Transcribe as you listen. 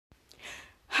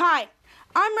Hi,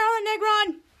 I'm Marilyn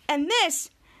Negron, and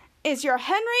this is your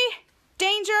Henry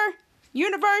Danger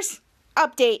Universe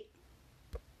Update.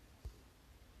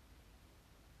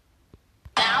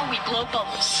 Now we blow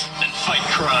bubbles. And fight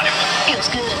crime. Feels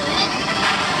good.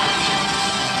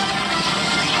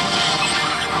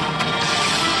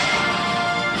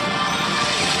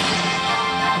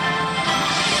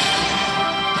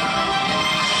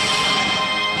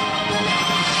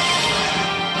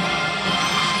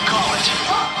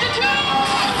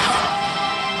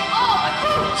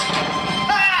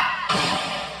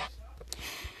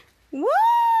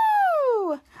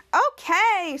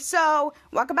 So,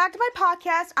 welcome back to my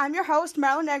podcast. I'm your host,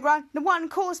 Marilyn Negron, the one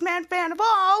coolest man fan of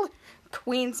all,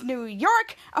 Queens, New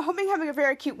York. I hope you're having a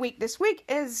very cute week this week.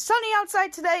 It is sunny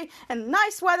outside today and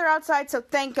nice weather outside, so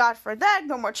thank God for that.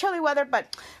 No more chilly weather,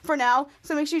 but for now,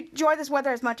 so make sure you enjoy this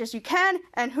weather as much as you can,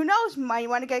 and who knows, you might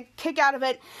want to get a kick out of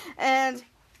it, and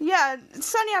yeah, it's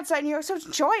sunny outside in New York, so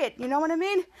enjoy it, you know what I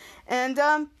mean? And,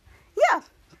 yeah,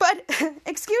 but,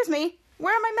 excuse me,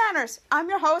 where are my manners? I'm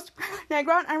your host,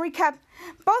 Negron, and recap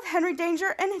both Henry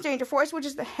Danger and Dangerverse, which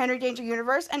is the Henry Danger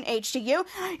Universe, and HDU.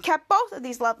 Cap both of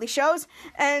these lovely shows,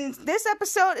 and this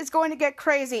episode is going to get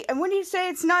crazy. And when you say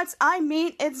it's nuts, I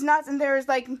mean it's nuts, and there's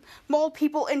like mole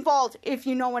people involved, if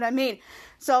you know what I mean.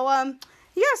 So,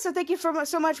 yeah, so thank you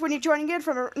so much when you're joining in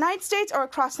from the United States or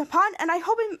across the pond, and I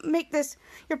hope we make this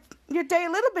your day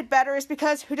a little bit better, is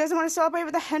because who doesn't want to celebrate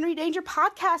with a Henry Danger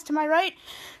podcast, am I right?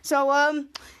 So,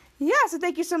 yeah, so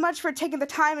thank you so much for taking the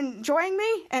time and joining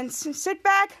me, and sit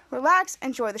back, relax,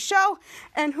 enjoy the show,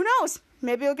 and who knows,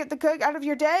 maybe you'll get the good out of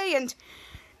your day, and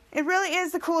it really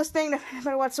is the coolest thing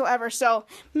whatsoever, so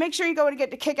make sure you go and get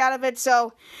the kick out of it,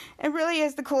 so it really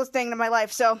is the coolest thing in my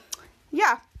life, so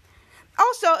yeah.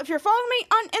 Also, if you're following me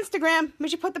on Instagram,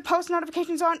 make sure you put the post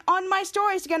notifications on my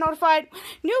stories to get notified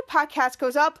new podcast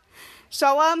goes up,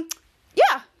 so,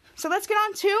 yeah, so let's get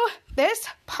on to this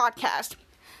podcast.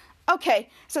 Okay,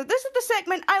 so this is the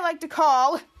segment I like to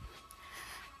call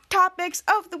Topics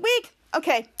of the Week.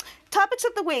 Okay, Topics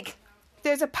of the Week.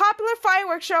 There's a popular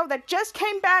fireworks show that just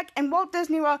came back in Walt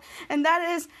Disney World, and that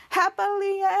is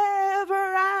Happily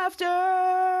Ever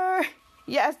After.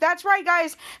 Yes, that's right,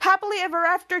 guys. Happily Ever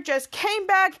After just came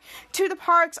back to the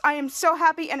parks. I am so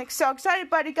happy and so excited,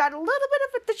 but it got a little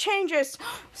bit of the changes.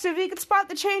 So if you can spot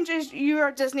the changes, you're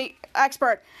a Disney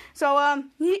expert. So,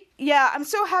 yeah, I'm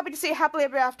so happy to see Happily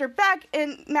Ever After back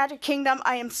in Magic Kingdom.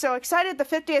 I am so excited. The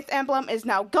 50th emblem is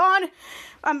now gone.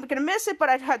 I'm going to miss it, but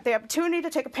I've had the opportunity to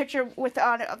take a picture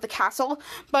of the castle.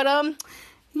 But,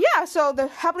 yeah, so the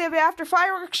Happily Ever After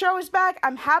fireworks show is back.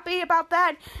 I'm happy about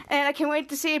that, and I can't wait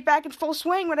to see it back in full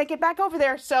swing when I get back over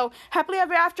there. So, Happily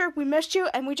Ever After, we missed you,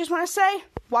 and we just want to say,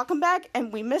 welcome back,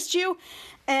 and we missed you,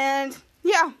 and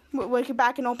yeah, we'll get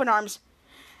back in open arms.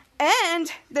 And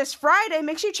this Friday,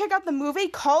 make sure you check out the movie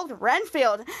called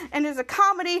Renfield, and it's a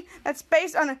comedy that's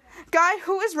based on a guy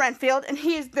who is Renfield, and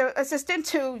he is the assistant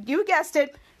to, you guessed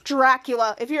it,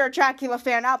 Dracula. If you're a Dracula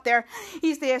fan out there,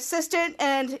 he's the assistant,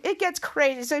 and it gets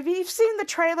crazy. So if you've seen the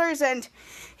trailers, and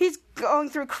he's going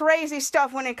through crazy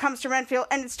stuff when it comes to Renfield,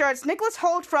 and it stars Nicholas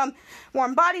Hoult from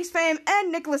Warm Bodies fame,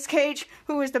 and Nicolas Cage,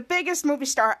 who is the biggest movie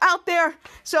star out there.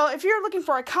 So if you're looking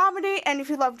for a comedy, and if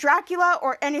you love Dracula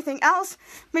or anything else,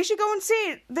 make sure you go and see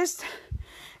it this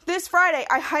Friday.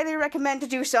 I highly recommend to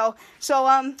do so. So,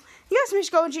 yes, make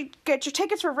sure you go and get your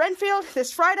tickets for Renfield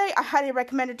this Friday. I highly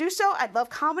recommend to do so. I love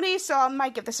comedy, so I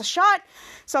might give this a shot.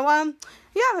 So,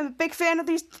 yeah, I'm a big fan of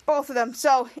both of them.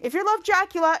 So, if you love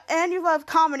Dracula and you love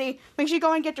comedy, make sure you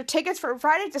go and get your tickets for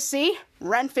Friday to see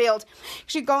Renfield. You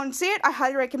should go and see it. I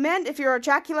highly recommend. If you're a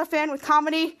Dracula fan with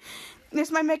comedy, this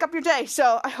might make up your day.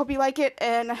 So, I hope you like it,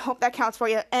 and I hope that counts for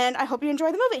you, and I hope you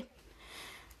enjoy the movie.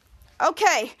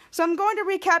 Okay, so I'm going to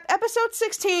recap episode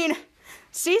 16,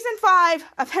 season 5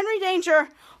 of Henry Danger,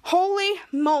 Holey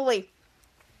Moley.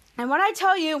 And when I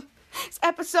tell you, this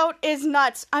episode is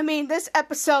nuts. I mean, this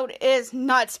episode is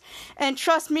nuts. And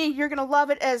trust me, you're going to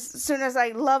love it as soon as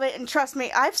I love it. And trust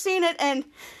me, I've seen it, and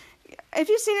if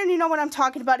you've seen it, you know what I'm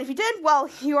talking about. If you did, well,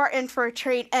 you are in for a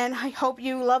treat, and I hope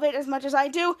you love it as much as I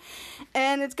do.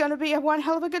 And it's going to be one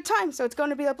hell of a good time. So it's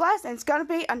going to be a blast, and it's going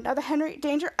to be another Henry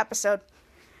Danger episode.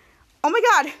 Oh my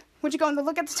God, would you go and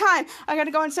look at the time? I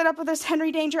gotta go and set up with this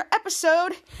Henry Danger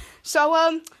episode.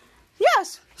 So,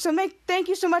 yes. So thank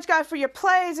you so much, guys, for your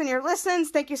plays and your listens.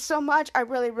 Thank you so much. I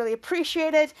really, really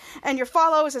appreciate it. And your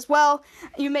follows as well.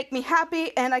 You make me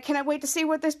happy, and I cannot wait to see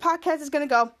where this podcast is gonna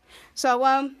go.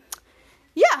 So,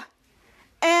 yeah.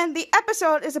 And the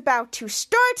episode is about to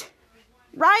start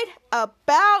right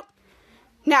about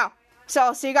now. So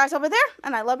I'll see you guys over there,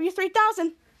 and I love you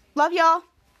 3000. Love y'all.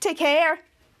 Take care.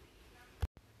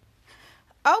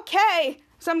 Okay,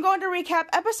 so I'm going to recap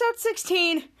episode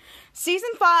 16, season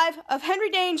 5 of Henry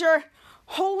Danger,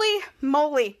 Holey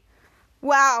Moley.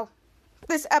 Wow,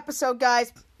 this episode,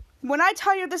 guys. When I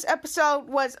tell you this episode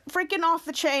was freaking off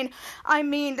the chain, I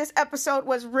mean this episode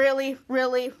was really,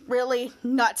 really, really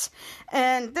nuts.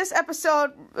 And this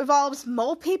episode involves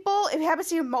mole people. If you haven't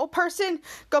seen a mole person,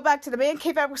 go back to the man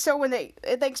cave episode when they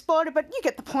exploded, but you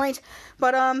get the point.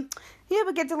 But yeah,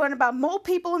 we get to learn about mole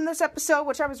people in this episode,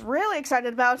 which I was really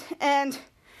excited about. And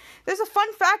there's a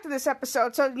fun fact in this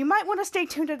episode, so you might want to stay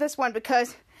tuned to this one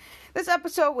because this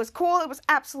episode was cool. It was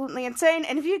absolutely insane.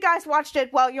 And if you guys watched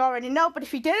it, well, you already know. But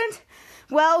if you didn't,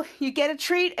 well, you get a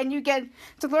treat and you get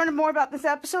to learn more about this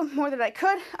episode more than I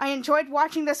could. I enjoyed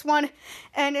watching this one.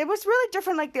 And it was really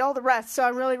different like all the rest. So I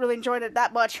really, really enjoyed it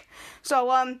that much.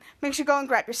 So make sure you go and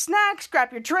grab your snacks,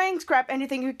 grab your drinks, grab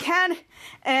anything you can.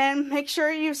 And make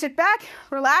sure you sit back,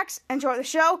 relax, enjoy the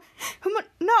show. Who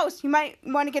knows? You might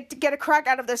want to get a crack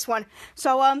out of this one.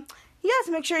 So, yes,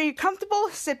 make sure you're comfortable,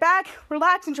 sit back,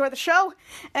 relax, enjoy the show,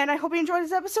 and I hope you enjoyed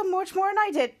this episode much more than I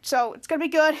did. So, it's going to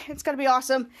be good, it's going to be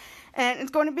awesome, and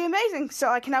it's going to be amazing, so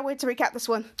I cannot wait to recap this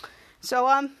one. So,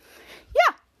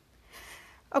 yeah.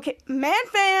 Okay, man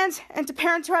fans, and to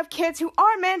parents who have kids who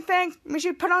are man fans, make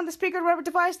sure you put on the speaker to whatever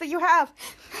device that you have.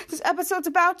 This episode's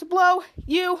about to blow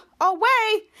you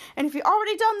away, and if you've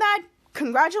already done that,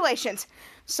 congratulations.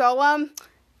 So,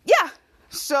 yeah,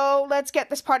 so let's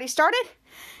get this party started.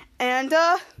 And,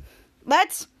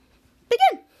 let's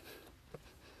begin.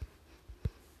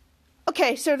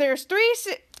 Okay, so there's 3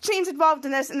 scenes involved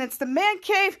in this, and it's the man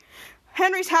cave,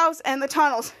 Henry's house, and the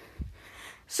tunnels.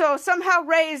 So somehow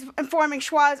Ray is informing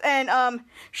Schwaz and,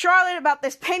 Charlotte about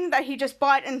this painting that he just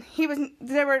bought, and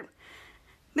they were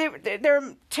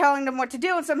telling them what to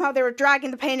do, and somehow they were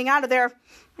dragging the painting out of there.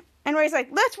 And Ray's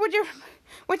like, lift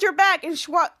with your back, and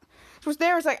Schwaz was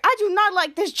there, was like, I do not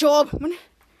like this job.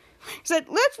 He said,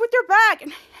 lift with your back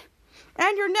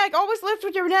and your neck. Always lift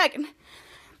with your neck.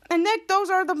 And neck,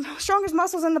 those are the strongest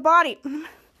muscles in the body. And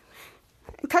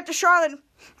cut to Charlotte,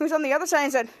 who's on the other side,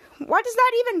 and said, what does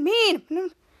that even mean?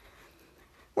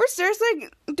 We're seriously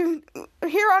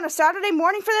here on a Saturday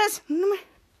morning for this?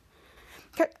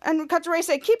 And cut to Ray,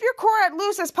 said, keep your core as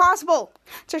loose as possible.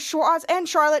 To Schwaz and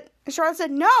Charlotte. And Charlotte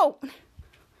said, no.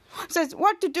 Says,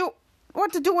 what to do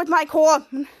with my core?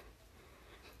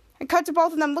 And cut to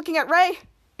both of them looking at Ray,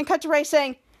 and cut to Ray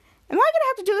saying, am I going to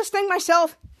have to do this thing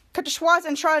myself? Cut to Schwaz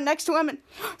and Charlotte next to him and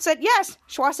said, yes.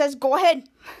 Schwaz says, go ahead.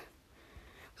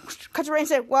 Cut to Ray and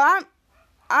said, well,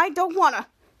 I don't want to.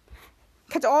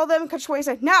 Cut to all of them, cut to Ray and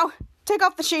said, now, take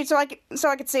off the sheet so I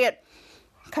can see it.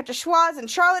 Cut to Schwaz and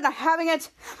Charlotte not having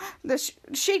it. The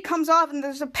sheet comes off, and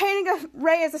there's a painting of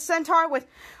Ray as a centaur with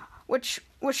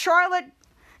Charlotte,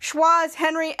 Schwaz,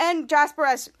 Henry, and Jasper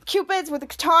as cupids with the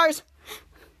guitars.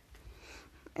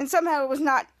 And somehow it was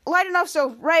not light enough,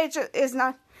 so Ray was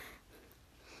not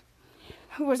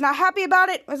happy about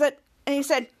it. And he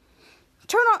said,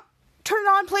 turn it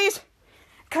on, please.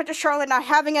 Cut to Charlotte not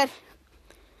having it.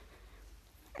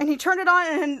 And he turned it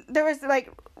on, and there was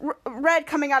like red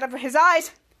coming out of his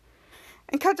eyes.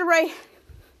 And cut to Ray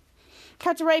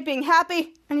being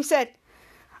happy, and he said,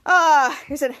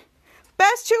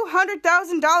 best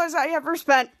 $200,000 I ever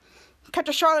spent. Cut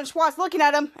to Charlotte and Schwaz looking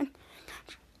at him, and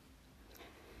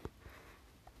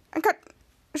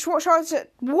Charlotte said,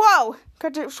 whoa.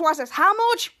 Cut to Schwaz says, how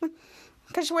much?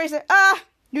 Cut to Ray said,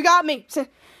 you got me. Said,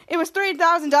 it was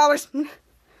 $3,000.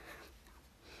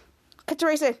 Cut to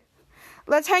Ray said,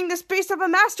 let's hang this piece of a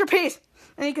masterpiece.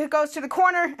 And he goes to the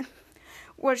corner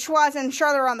where Schwaz and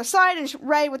Charlotte are on the side, and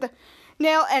Ray with the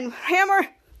nail and hammer.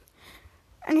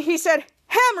 And he said,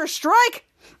 hammer strike.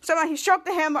 Somehow he struck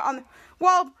the hammer on the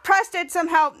wall, pressed it.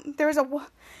 Somehow there's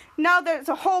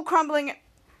a hole crumbling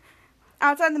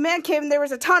outside the man cave, and there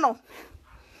was a tunnel.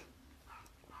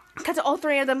 Cut to all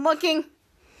 3 of them looking.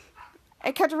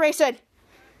 And cut to Ray said,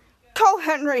 call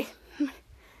Henry.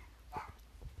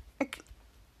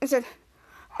 I said,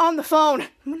 on the phone.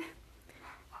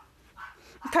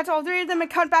 Cut to all 3 of them and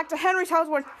cut back to Henry's house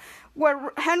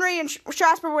where Henry and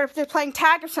Jasper were playing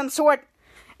tag of some sort.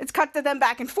 It's cut to them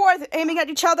back and forth, aiming at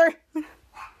each other.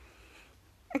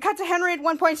 And cut to Henry at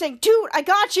one point saying, dude, I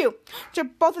got you. So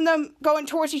both of them going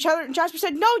towards each other. And Jasper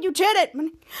said, no, you did it.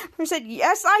 Henry said,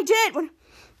 yes, I did.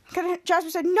 Jasper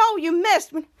said, no, you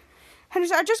missed. Henry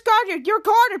said, I just got you. You're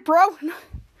guarded, bro.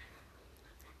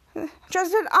 Jasper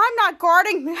said, I'm not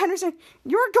guarding. Henry said,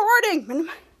 you're guarding.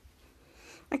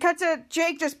 And cut to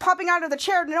Jake just popping out of the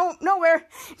chair nowhere.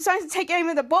 He decides to take aim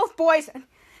at both boys.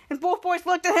 And both boys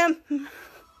looked at him.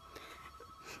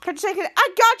 Cut to Jake, I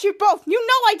got you both. You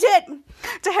know I did.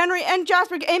 To Henry and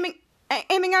Jasper aiming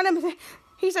at him.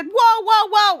 he said, whoa, whoa,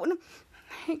 whoa. And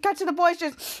he got to the boys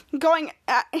just going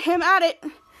at him at it.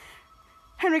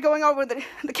 Henry going over the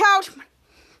couch.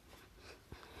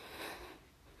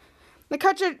 They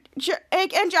cut to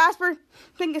Jake and Jasper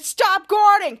thinking, stop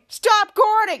guarding! Stop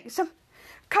guarding! So,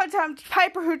 cut to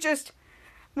Piper, who just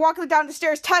walking down the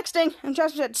stairs texting, and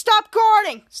Jasper said, stop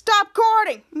guarding! Stop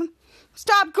guarding!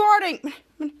 Stop guarding!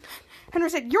 Henry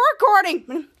said, you're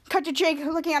guarding! Cut to Jake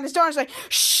looking at his daughter and said,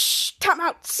 shh! Time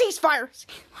out! Ceasefire!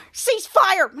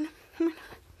 Ceasefire!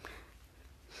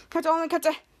 Cut to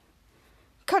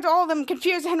all of them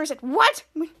confused. Henry said, what?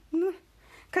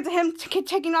 Cut to him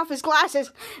taking off his glasses.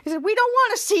 He said, we don't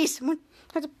want to cease.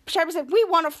 Cut to Jasper said, we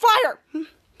want to fire.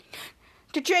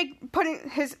 To Jake putting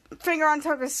his finger on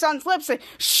top of his son's lips, said,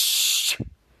 shh.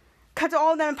 Cut to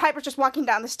all of them and Piper just walking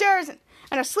down the stairs, and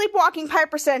a sleepwalking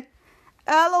Piper said,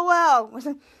 LOL. Was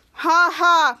a ha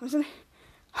ha. Was a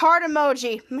heart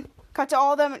emoji. Cut to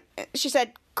all of them, she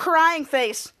said, crying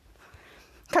face.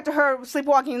 Cut to her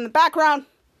sleepwalking in the background,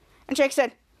 and Jake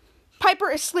said, Piper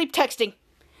is sleep texting.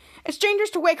 It's dangerous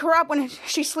to wake her up when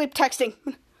she's sleep texting.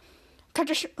 Cut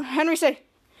to Henry said,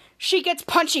 she gets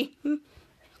punchy.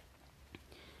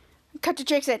 Cut to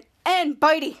Jake said, and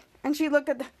bitey. And she looked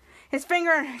at his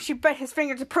finger, and she bit his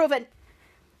finger to prove it.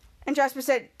 And Jasper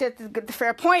said, that's the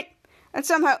fair point. And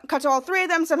somehow, cut to all three of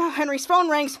them, somehow Henry's phone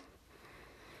rings.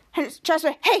 And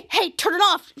Jasper said, hey, turn it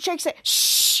off. Jake said,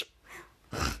 shh.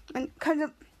 And kind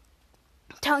of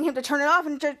telling him to turn it off,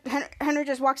 and Henry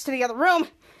just walks to the other room.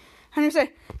 And he said,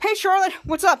 hey, Charlotte,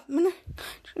 what's up?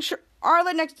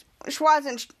 Charlotte next to Schwaz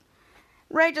and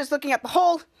Ray just looking at the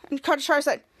hole. And Charlotte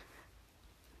said,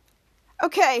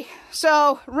 okay,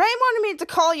 so Ray wanted me to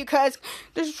call you because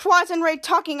there's Schwaz and Ray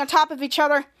talking on top of each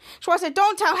other. Schwaz said,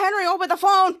 don't tell Henry over the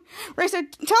phone. Ray said,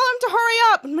 tell him to hurry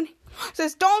up. And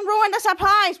says, don't ruin the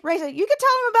surprise. Ray said, you can tell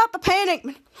him about the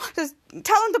painting. Says,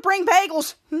 tell him to bring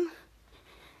bagels.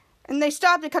 And they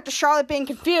stopped and cut to Charlotte being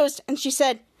confused. And she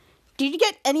said, did you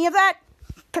get any of that?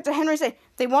 Cut to Henry said,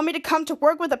 they want me to come to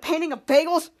work with a painting of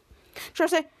bagels?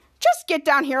 Charlotte said, just get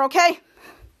down here, okay?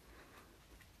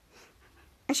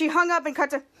 And she hung up and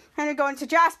cut to Henry going to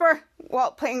Jasper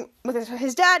while playing with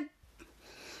his dad.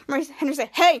 Henry said,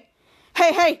 hey.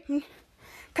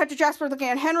 Cut to Jasper looking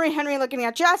at Henry looking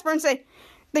at Jasper and said,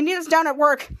 they need us down at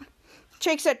work.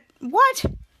 Jake said, what?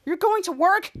 You're going to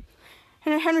work?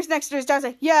 And Henry's next to his dad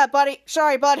said, yeah, buddy.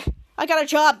 Sorry, bud. I got a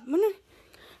job.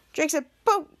 Jake said,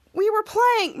 but we were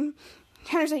playing.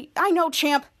 Henry said, I know,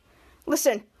 champ.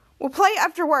 Listen, we'll play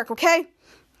after work, okay?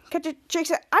 Jake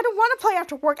said, I don't want to play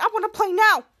after work. I want to play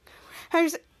now.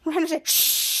 Henry said,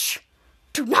 shh.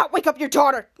 Do not wake up your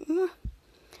daughter.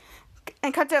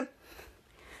 And cut to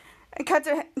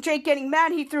Jake getting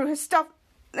mad. He threw his stuff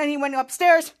and he went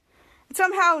upstairs. And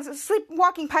somehow a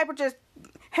sleepwalking Piper just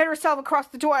hit herself across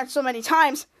the door so many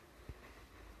times.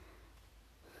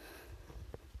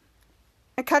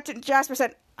 And cut to Jasper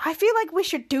said, I feel like we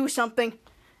should do something.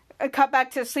 And cut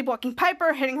back to sleepwalking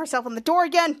Piper hitting herself on the door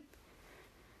again.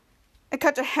 And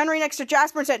cut to Henry next to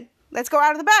Jasper and said, let's go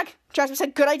out of the back. Jasper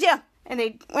said, good idea. And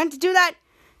they went to do that.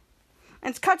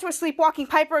 And it's cut to a sleepwalking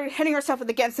Piper hitting herself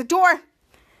against the door.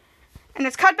 And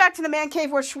it's cut back to the man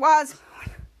cave where Schwaz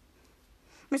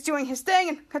was doing his thing.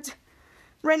 And cut to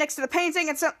right next to the painting.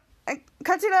 And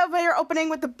cut to the elevator opening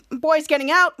with the boys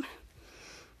getting out.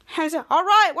 And he said, all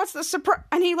right, what's the surprise?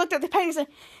 And he looked at the painting and said,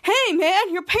 hey,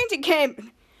 man, your painting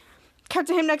came. Cut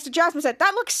to him next to Jasper and said,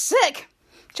 that looks sick.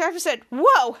 Jasper said,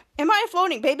 whoa, am I a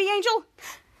floating baby angel?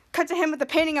 Cut to him with the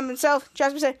painting of himself.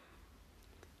 Jasper said,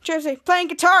 playing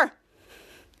guitar.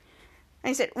 And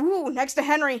he said, ooh, next to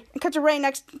Henry. And cut to Ray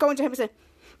going to him and said,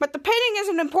 but the painting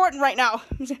isn't important right now.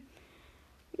 He said,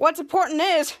 what's important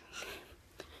is,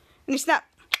 and he snapped,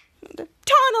 the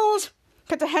tunnels.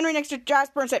 Cut to Henry next to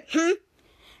Jasper and said,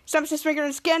 Stumps his finger in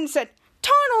his skin and said,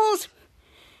 tunnels.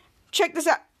 Check this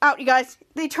out, you guys.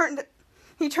 He turned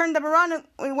them around and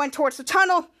we went towards the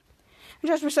tunnel. And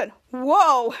Jasper said,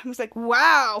 whoa. I was like,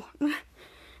 wow.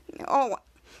 Oh,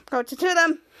 go to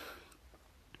them.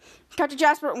 Cut to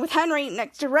Jasper with Henry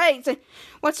next to Ray and said,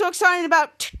 what's so exciting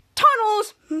about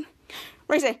tunnels?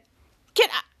 Ray said, get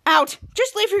out.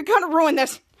 Just leave, you're going to ruin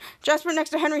this. Jasper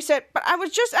next to Henry said, but I was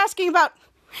just asking about,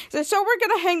 said, so we're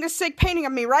going to hang this sick painting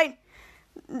of me, right?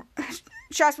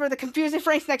 Jasper, the confused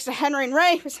face next to Henry and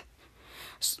Ray,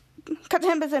 cut to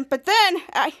him, but then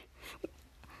I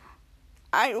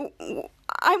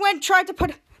went and tried to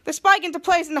put the spike into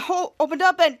place and the hole opened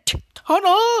up and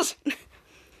tunnels.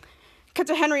 Cut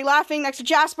to Henry laughing next to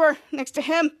Jasper, next to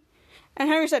him. And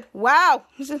Henry said, wow.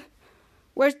 He said,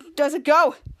 where does it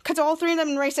go? Cut to all three of them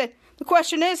and Ray said, the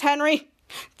question is, Henry.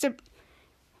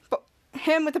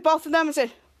 him with the both of them and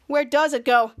said, "Where does it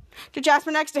go?" To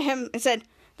Jasper next to him and said,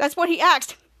 "That's what he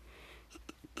asked."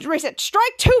 Ray said,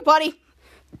 "Strike two, buddy."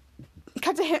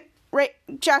 Cut to him,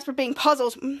 Jasper being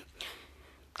puzzled.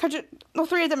 Cut to the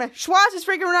three of them. And Schwartz is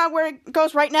figuring out where it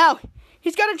goes right now.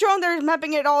 He's got a drone there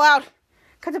mapping it all out.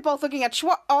 Cut to both looking at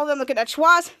all of them looking at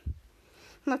Schwartz.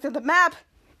 Looked at the map.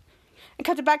 And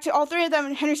cut to back to all three of them.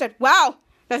 And Henry said, "Wow,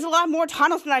 there's a lot more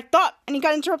tunnels than I thought." And he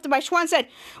got interrupted by Schwartz and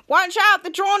said, "Watch out, the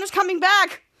drone is coming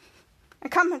back." I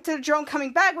come to the drone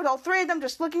coming back with all three of them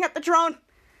just looking at the drone.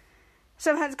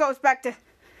 Sometimes goes back to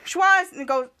Schwartz and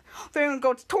goes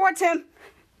towards him.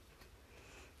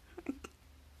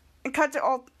 And cut to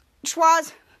all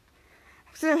Schwartz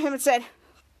to him and said,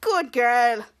 "Good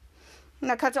girl."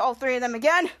 And I cut to all three of them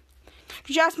again.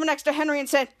 Jasper next to Henry and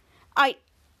said, I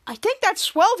think that's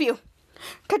Swellview."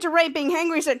 Cut to Ray being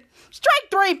angry and said, "Strike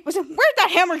three." I said, "Where'd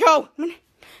that hammer go?"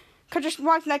 Cut to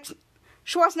Schwartz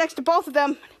next to both of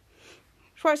them.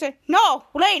 Schwartz said, "No,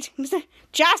 late."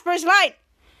 "Jasper's late."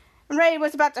 And Ray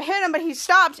was about to hit him, but he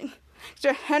stopped.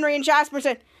 So Henry and Jasper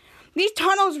said, "These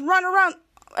tunnels run around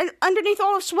underneath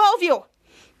all of Swellview."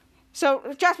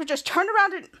 So Jasper just turned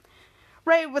around at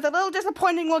Ray with a little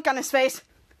disappointing look on his face.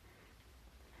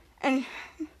 And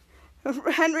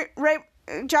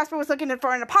Jasper was looking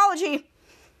for an apology.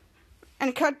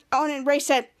 And cut on, and Ray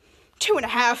said,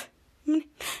 2.5.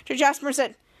 So Jasper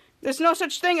said, "There's no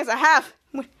such thing as a half."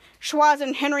 With Schwartz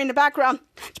and Henry in the background.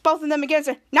 It's both of them again.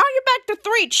 Said, "Now you're back to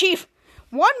 3, Chief.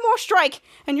 One more strike,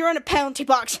 and you're in a penalty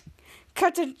box."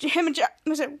 Cut to him and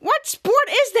Jasper said, "What sport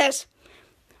is this?"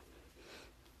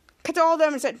 Cut to all of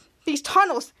them and said, "These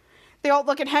tunnels." They all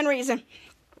look at Henry and said,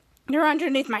 "They're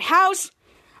underneath my house,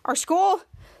 our school,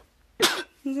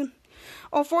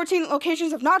 all 14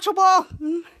 locations of Nacho Ball."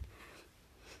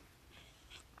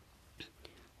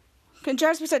 And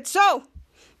Jasper said, "So,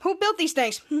 who built these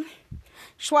things?"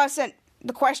 Schwartz said,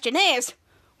 "The question is,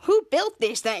 who built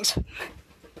these things?"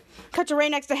 Cut to Ray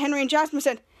next to Henry and Jasper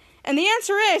said, "And the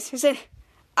answer is," he said,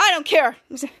 "I don't care."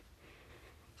 He said,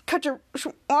 cut to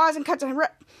Schwartz and cut to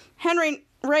Henry and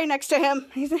Ray next to him.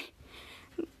 He said,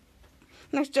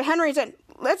 next to Henry said,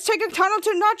 "Let's take a tunnel to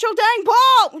Nacho Dang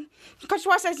Ball." Cut to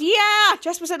Schwartz says, "Yeah."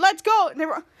 Jasper said, "Let's go." And they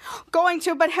were going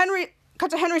to, but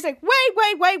cut to Henry said,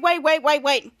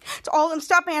 Wait. So all of them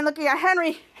stopping and looking at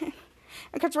Henry.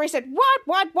 And cut to Ray said,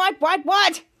 What?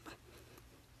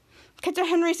 Cut to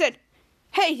Henry said,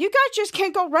 "Hey, you guys just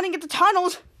can't go running into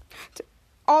tunnels."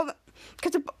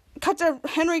 Cut to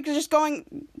Henry just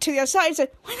going to the other side and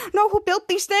said, "We don't know who built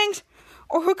these things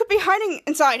or who could be hiding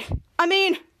inside. I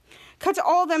mean," cut to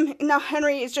all of them. Now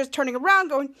Henry is just turning around,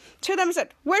 going to them and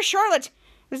said, "Where's Charlotte?"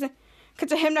 Cut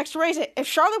to him next to Ray said, "If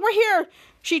Charlotte were here,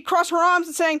 she'd cross her arms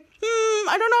and saying,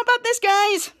 I don't know about this,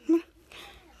 guys."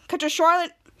 Cut to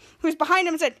Charlotte, who was behind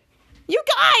him, and said, "You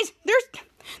guys,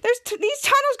 these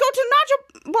tunnels go to Nacho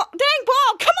Dang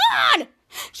Ball. Come on!"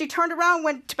 She turned around,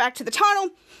 went back to the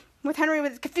tunnel with Henry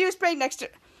with his confused face next to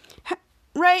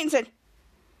Ray and said,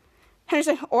 Henry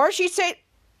said, or she say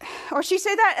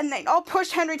that, and they all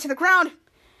pushed Henry to the ground.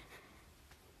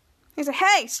 He said,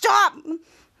 "Hey, stop!"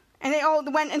 And they all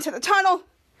went into the tunnel,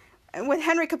 and with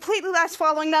Henry completely last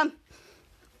following them.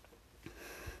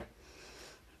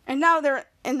 And now they're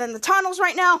in the tunnels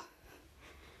right now.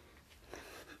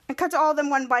 And cut to all of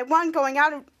them one by one going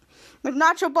out with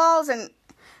nacho balls and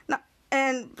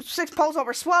 6 poles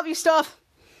over Swellview stuff.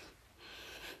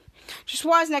 Just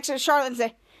was next to Charlotte and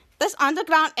said, "This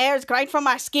underground air is great for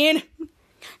my skin."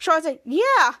 Charlotte said,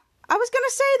 "Yeah, I was going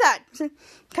to say that."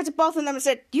 Cut to both of them and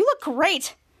said, "You look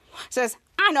great." Says,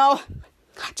 "I know."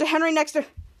 To Henry next to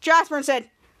Jasper and said,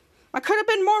 "I could have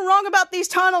been more wrong about these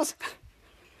tunnels."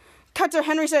 Cut to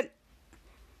Henry said,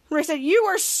 "You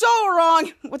were so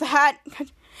wrong," with the hat.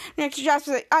 Next to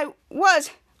Jasper said, I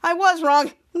was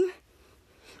wrong."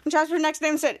 And Jasper next to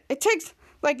him said, "It takes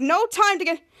like no time to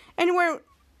get anywhere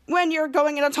when you're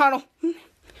going in a tunnel."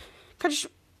 Cut to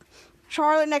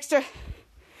Charlotte next to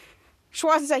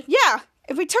Schwartz and said, "Yeah,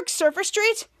 if we took Surfer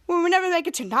Street, we would never make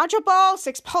it to Nacho Ball,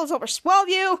 6 poles over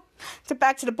Swellview." So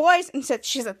back to the boys and said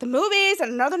she's at the movies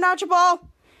and another Nacho Ball.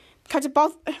 Cut to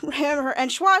both him, her,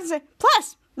 and Schwartz and said,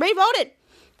 "Plus, Ray voted."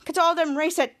 Cut to all of them, Ray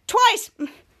said, "Twice."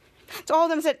 To all of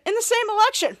them said, "In the same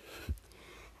election."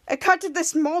 It cut to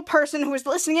this mole person who was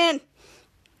listening in.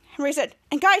 And Ray said,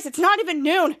 "And guys, it's not even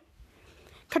noon."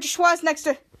 Cut to Schwartz next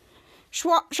to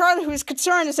Charlotte, who was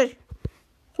concerned, and said,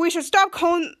 "We should stop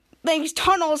calling these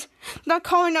tunnels, not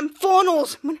calling them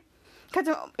funnels." Cut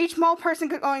to each mole person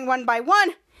going one by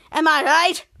one. "Am I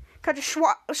right?" Cut to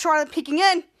Charlotte peeking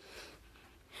in.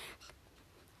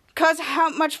 Because how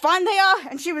much fun they are.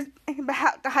 And she was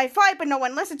about to high five, but no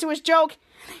one listened to his joke.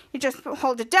 He just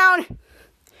holds it down.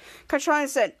 Cut to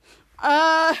Charlotte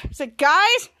and said,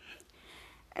 guys?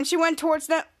 And she went towards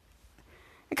them.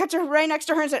 And cut to Ray next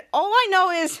to her and said, all I know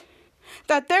is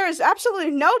that there is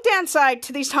absolutely no downside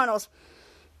to these tunnels.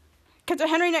 Cut to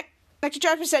Henry next to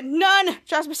Jasper said, none.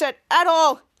 Jasper said, at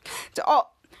all.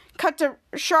 Cut to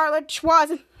Charlotte, Schwaz,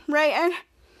 and Ray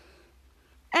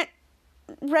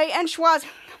and Schwaz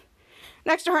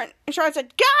next to her. And Charlotte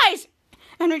said, guys!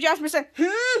 Henry and Jasper said,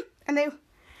 And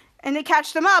they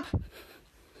catch them up.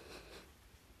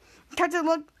 Cut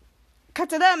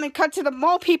to them and cut to the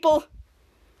mole people.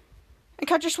 And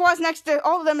cut to Schwaz next to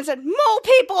all of them and said, mole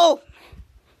people!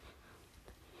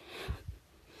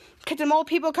 Cut to the mole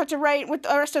people, cut to Ray with the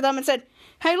rest of them and said,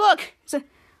 hey, look, it's a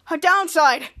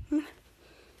downside. And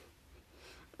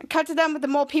cut to them with the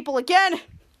mole people again.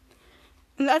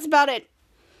 And that's about it.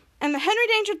 And the Henry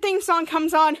Danger theme song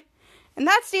comes on. And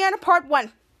that's the end of part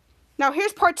 1. Now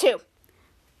here's part 2.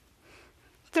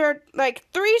 There are like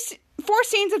 4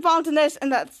 scenes involved in this,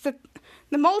 and that's the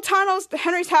mole tunnels, the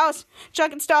Henry's house,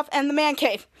 Chuck and stuff, and the man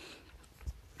cave.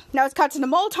 Now it's cut to the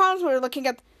mole tunnels. We're looking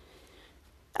at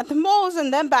the moles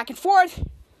and them back and forth.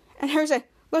 And Henry said,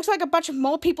 looks like a bunch of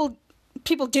mole people,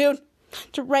 dude.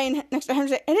 To Ray next to Henry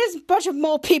said, it is a bunch of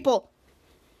mole people.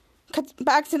 Cut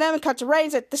back to them and cut to Ray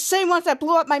and said, the same ones that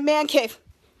blew up my man cave.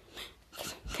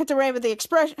 Cut to Ray with the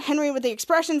expression, Henry with the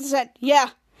expressions and said, yeah,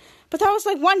 but that was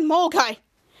like one mole guy.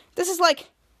 This is like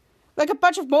a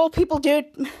bunch of mole people, dude.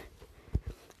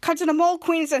 Cut to the mole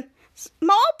queen and said,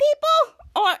 mole people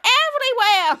are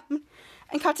everywhere.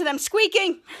 And cut to them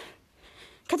squeaking.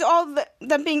 Cut to all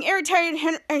them being irritated.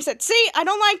 Henry said, see, I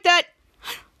don't like that.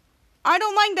 I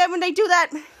don't like that when they do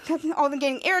that. Cut to all them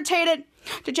getting irritated.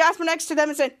 To Jasper next to them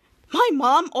and said, my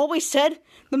mom always said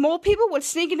the mole people would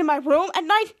sneak into my room at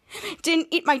night, didn't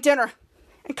eat my dinner.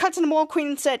 And cut to the mole queen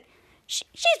and said, she's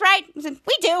right. And said,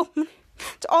 we do.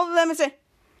 To all of them and said,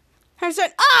 Cut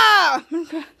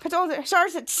to all the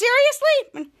stars said, seriously?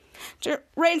 And to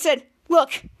Ray and said,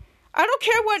 look, I don't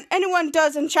care what anyone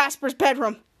does in Jasper's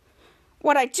bedroom.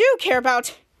 What I do care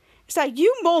about is that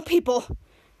you mole people,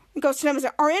 and goes to them and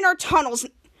said, are in our tunnels.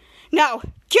 Now,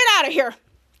 get out of here.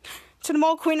 To the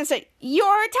mole queen and said,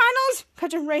 your tunnels?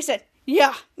 Cut to Ray said,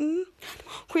 yeah.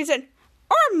 Queen said,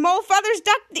 our mole fathers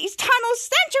dug these tunnels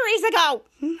centuries ago.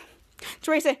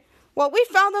 To Ray said, well, we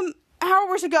found them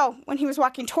hours ago when he was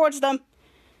walking towards them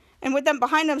and with them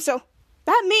behind him, so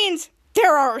that means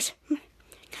they're ours.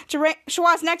 To Ray,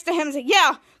 Schwaz next to him and said,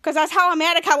 yeah, because that's how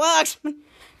America works.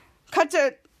 Cut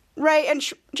to Ray and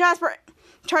Jasper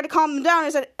tried to calm them down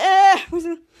and said,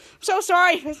 I'm so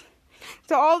sorry.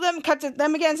 So all of them cut to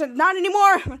them again and said, not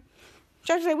anymore.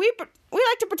 Jasper said, we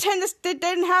like to pretend this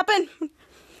didn't happen.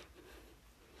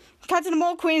 Cut to the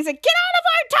mole queen and said, get out of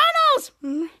our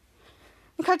tunnels!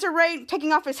 And cut to Ray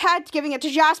taking off his hat, giving it to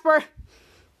Jasper.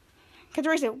 Cut to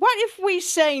Ray said, what if we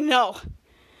say no?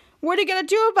 What are you going to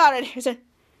do about it? He said,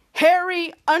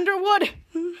 Harry Underwood.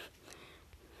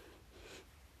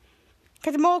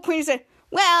 Cut to the mole queen and said,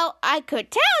 well, I could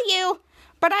tell you,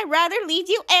 but I'd rather leave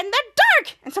you in the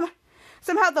dark. And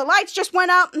somehow the lights just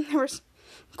went out, and they were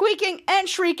squeaking and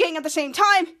shrieking at the same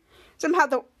time. Somehow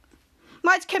the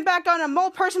lights came back on, and a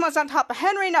mole person was on top of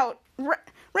Henry. Now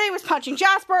Ray was punching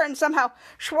Jasper, and somehow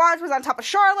Schwartz was on top of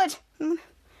Charlotte.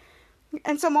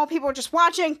 And some mole people were just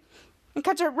watching. And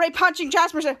cut to Ray punching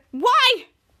Jasper and said, why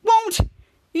won't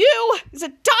you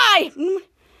die? And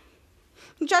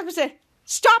Jasper said,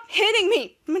 stop hitting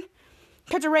me.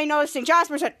 Cut to Ray noticing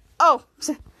Jasper said, oh,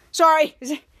 sorry.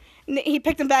 And he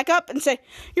picked him back up and said,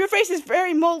 your face is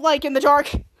very mole-like in the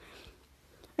dark.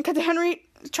 And cut to Henry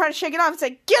tried to shake it off and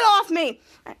said, get off me.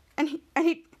 And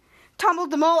he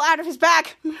tumbled the mole out of his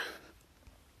back. And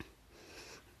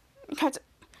cut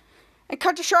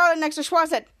to Charlotte next to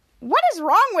Schwartz said, what is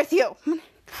wrong with you?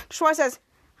 Schwartz says,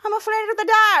 I'm afraid of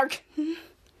the dark.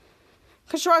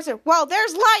 Because Schwartz said, well,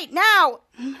 there's light now.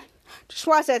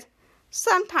 Schwartz said,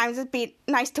 sometimes it'd be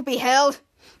nice to be held.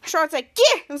 Schwartz said,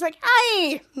 yeah. It was like,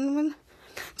 hi.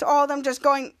 To all of them just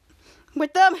going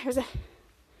with them.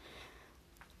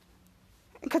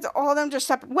 Because all of them just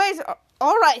separate ways.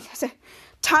 All right. I said,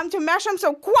 time to mash them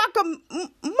so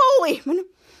guacamole.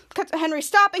 Cut to Henry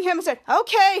stopping him and said,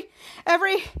 okay,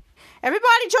 everybody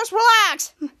just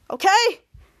relax, okay?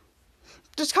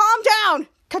 Just calm down.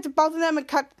 Cut to both of them and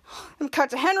cut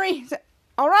to Henry. He said,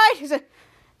 all right. He said,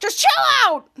 just chill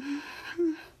out.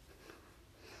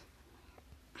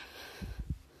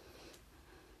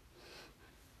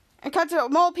 And cut to the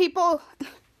mole people.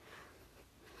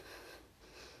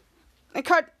 I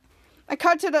cut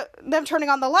to them turning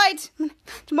on the lights.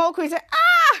 To Mole Queen said,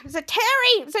 he said,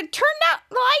 Terry, he said, turn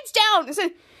the lights down. He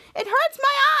said, It hurts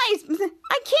my eyes.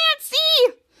 I can't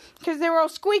see. Because they were all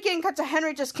squeaking. Cut to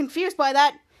Henry just confused by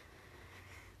that.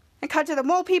 And cut to the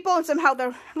mole people, and somehow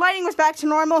the lighting was back to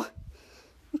normal.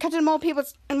 And cut to the mole people,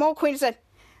 and Mole Queen said,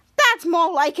 "That's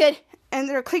more like it." And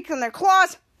they're clicking their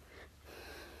claws.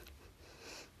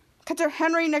 Cut to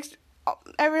Henry next to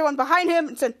everyone behind him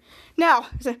and said, "Now,"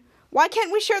 he said, "why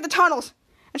can't we share the tunnels?"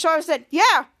 And Charlotte said,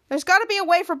 "Yeah, there's got to be a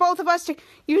way for both of us to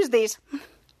use these."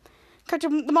 Cut to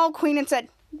the Mole Queen and said,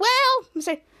 "Well," he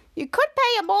said, "you could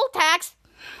pay a mole tax."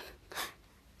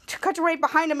 Cut to right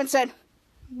behind him and said,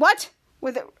 "What?"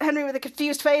 With Henry with a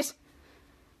confused face.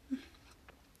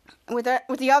 With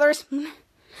the others.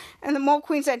 And the Mole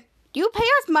Queen said, "You pay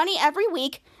us money every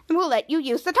week and we'll let you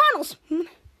use the tunnels."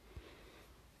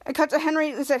 I cut to Henry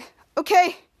and said,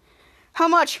 "Okay, how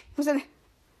much?" I said,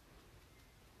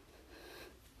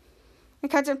 I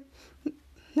cut to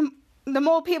the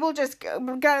mole people just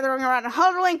gathering around and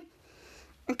huddling.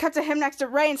 And cut to him next to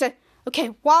Ray and said, "Okay,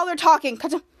 while they're talking," cut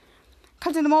to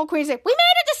the Mole Queen and said, "We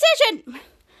made a decision."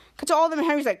 Cut to all of them and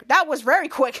Henry's like, "That was very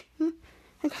quick."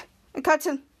 And cut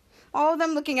to all of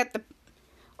them looking at the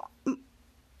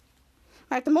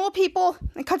mole people.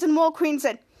 And cut to the Mole Queen and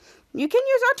said, "You can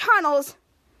use our tunnels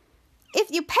if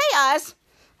you pay us."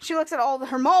 She looks at all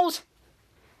her moles.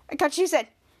 And she said,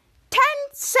 10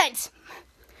 cents.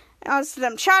 And I was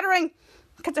them chattering.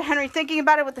 Cut to Henry thinking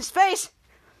about it with his face.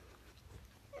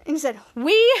 And he said,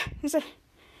 he said,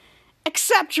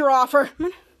 "Accept your offer."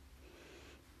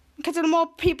 Cut to the mole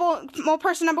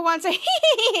person number one and say,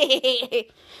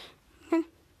 "Hee."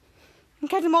 And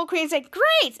cut to the Mole Queen and say,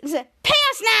 "Great." And he said, "Pay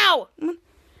us now."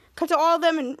 Cut to all of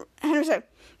them and Henry said,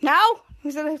 "Now?"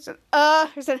 He said,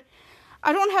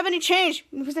 "I don't have any change."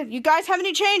 He said, "You guys have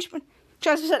any change?"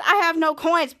 Joseph said, "I have no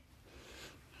coins."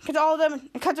 Cut to all of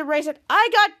them and cut to Ray said, "I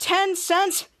got 10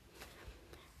 cents."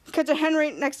 Cut to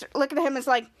Henry next, looking at him and is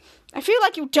like, "I feel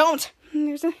like you don't."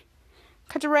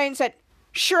 Cut to Ray and said,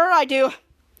 "Sure I do."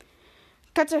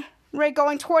 Cut to Ray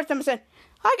going towards them and said,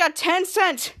 "I got 10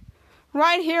 cents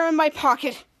right here in my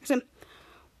pocket." He said,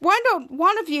 "Why don't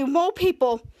one of you mole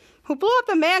people who blew up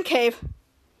the man cave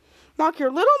walk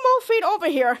your little mole feet over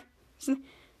here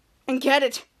and get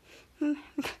it?"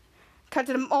 Cut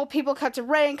to the mole people, cut to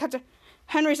Ray, and cut to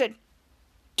Henry said,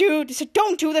 "Dude," he said,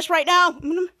 "don't do this right now."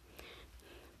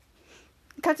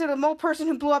 Cut to the mole person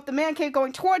who blew up the man cave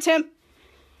going towards him.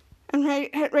 And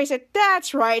Ray said,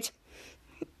 "That's right."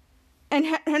 And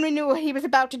Henry knew what he was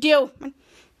about to do.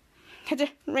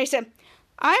 Ray said,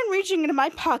 "I'm reaching into my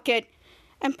pocket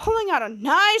and pulling out a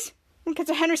knife." And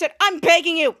Henry said, "I'm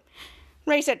begging you."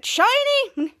 Ray said,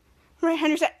 "Shiny?"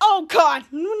 Henry said, "Oh God."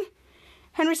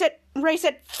 Ray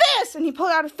said, "Fist!" And he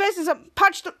pulled out a fist and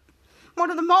punched one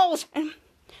of the moles. And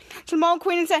to the Mole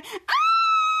Queen and said,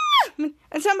 "Ah!"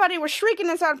 And somebody was shrieking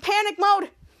inside of panic mode.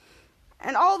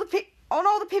 And all the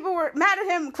people were mad at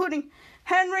him, including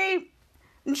Henry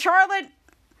and Charlotte,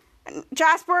 and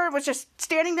Jasper was just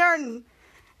standing there,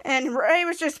 and Ray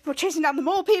was just chasing down the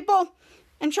mole people.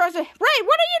 And Charlotte said, "Ray,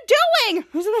 what are you doing?"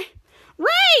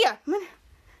 "Ray!"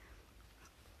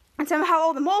 And somehow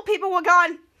all the mole people were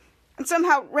gone. And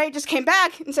somehow Ray just came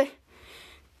back and said,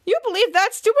 "You believe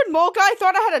that stupid mole guy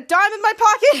thought I had a dime in my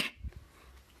pocket?"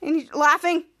 And he's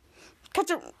laughing. Cut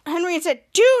to Henry and said,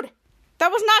 "Dude,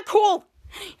 that was not cool."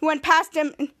 He went past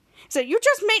him and said, "You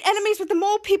just made enemies with the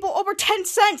mole people over 10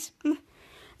 cents. And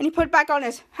he put back on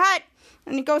his hat,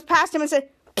 and he goes past him and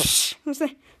said, "Psh." He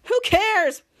said, "Who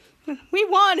cares? We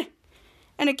won."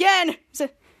 And again, he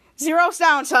said, "Zero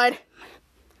downside."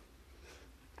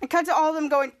 I cut to all of them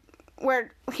going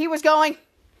where he was going.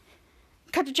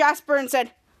 Cut to Jasper and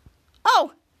said,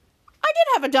 "Oh, I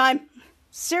did have a dime.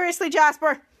 Seriously,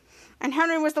 Jasper." And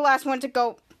Henry was the last one to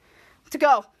go.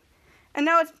 And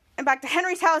now it's back to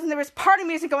Henry's house, and there was party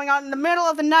music going on in the middle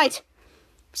of the night.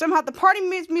 Somehow the party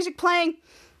music playing,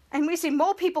 and we see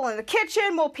mole people in the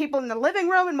kitchen, mole people in the living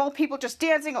room, and mole people just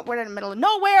dancing. We're in the middle of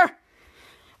nowhere.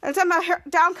 And somehow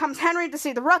down comes Henry to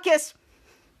see the ruckus.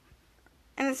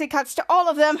 And as he cuts to all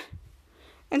of them,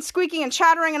 and squeaking and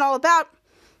chattering and all about,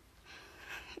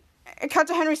 it cuts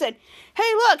to Henry said,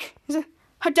 "Hey, look, there's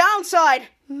a downside."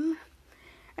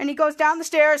 And he goes down the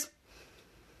stairs.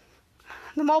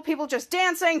 The mole people just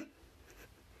dancing.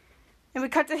 And we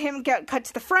cut to him, cut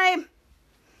to the frame.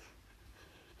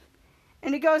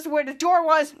 And he goes to where the door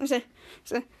was. And he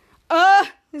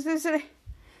said,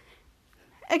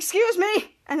 "Excuse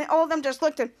me." And all of them just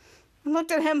looked at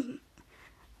him.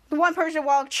 The one person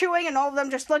while chewing, and all of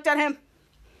them just looked at him.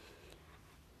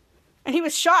 And he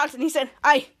was shocked, and he said,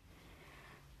 I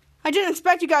didn't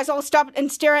expect you guys all to stop and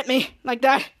stare at me like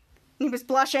that." And he was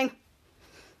blushing.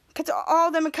 Cut to all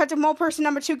of them and cut to mole person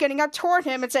number 2 getting up toward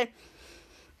him and say,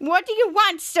 "What do you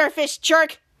want, surface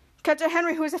jerk?" Cut to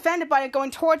Henry, who was offended by it,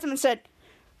 going towards him and said,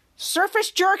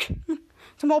 "Surface jerk?"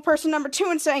 To mole person number 2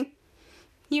 and saying,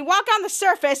 "You walk on the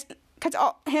surface." Cut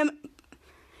to him,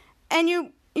 "And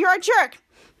you're a jerk."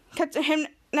 Cut to him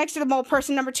next to the mole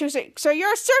person number 2 saying, "So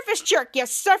you're a surface jerk, you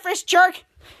surface jerk."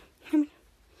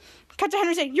 Cut to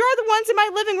Henry saying, "You're the ones in my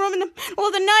living room in the middle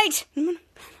of the night."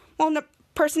 Mole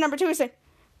person number 2 said,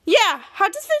 "Yeah, how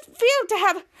does it feel to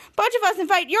have a bunch of us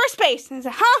invite your space?" And he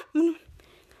said, "Huh?"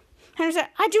 Henry said,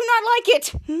 "I do not like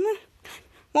it."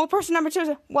 Mole person number 2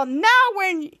 said, "Well, now we're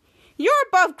in your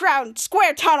above ground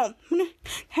square tunnel."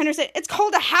 Henry said, "It's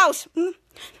called a house."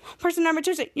 Person number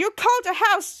 2 said, "You're called a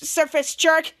house, surface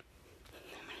jerk."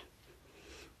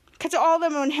 Cut to all of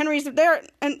them when Henry's there,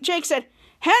 and Jake said,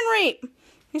 "Henry!"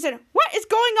 He said, "What is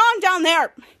going on down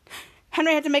there?"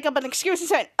 Henry had to make up an excuse and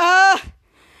said, I'm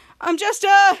just,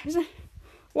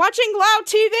 watching loud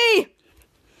TV."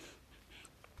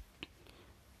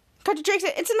 Cut to Jake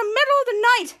said, "It's in the middle of the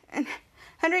night." And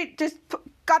Henry just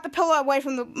got the pillow away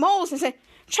from the moles and said,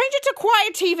 "Change it to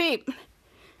quiet TV."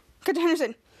 Cut to Henry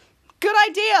said, "Good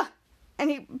idea." And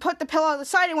he put the pillow on the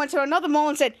side and went to another mole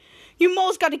and said, "You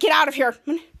moles got to get out of here."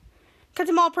 Cut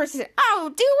to mole person said, "Oh,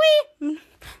 do we?"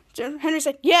 Henry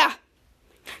said, "Yeah."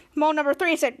 Mole number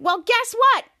 3 said, "Well, guess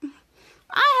what?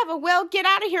 I have a will get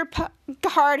out of here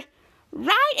card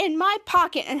right in my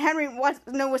pocket." And Henry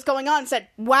knew what's going on and said,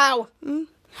 "Wow."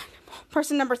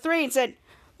 Person number 3 said,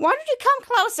 "Why don't you come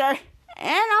closer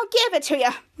and I'll give it to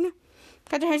you?"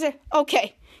 Cut to Henry said,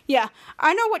 "Okay, yeah,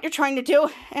 I know what you're trying to do,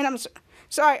 and I'm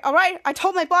sorry, all right? I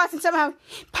told my boss and somehow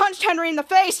punched Henry in the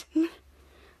face."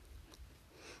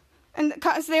 And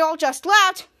they all just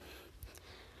laughed.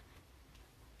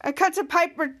 It cut to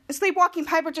Piper, sleepwalking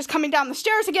Piper just coming down the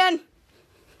stairs again.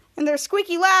 And there's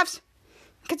squeaky laughs.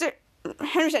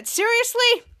 Henry said,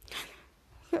 "Seriously?"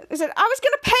 He said, "I was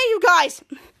going to pay you guys."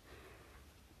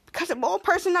 Because of mole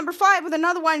person number 5 with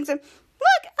another one said,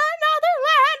 "Look, another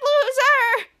land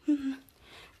loser."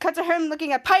 Cut to him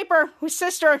looking at Piper, his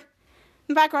sister. In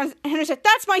the background, Henry said,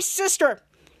 "That's my sister."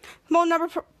 Mole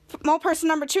person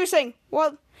number 2 saying,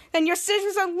 "Well, then your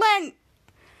sister's a land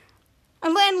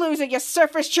loser, you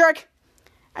surface jerk."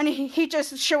 And he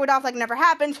just showed it off like it never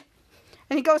happened.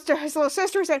 And he goes to his little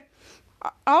sister and said,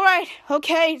 "All right,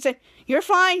 okay." He said, "You're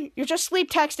fine. You're just sleep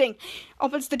texting."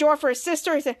 Opens the door for his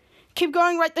sister. He said, "Keep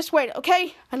going right this way,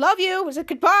 okay? I love you." He said,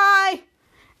 "Goodbye."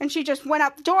 And she just went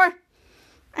out the door.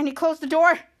 And he closed the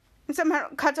door. And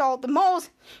somehow cut to all the moles.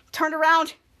 Turned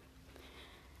around.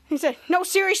 He said, "No,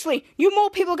 seriously. You mole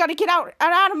people got to get out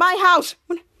of my house."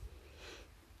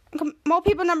 Mole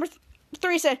people number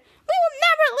 3 said, "We will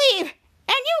never leave.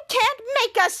 And you can't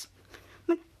make us."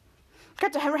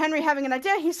 Cut to Henry having an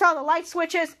idea. He saw the light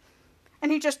switches,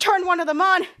 and he just turned one of them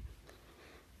on.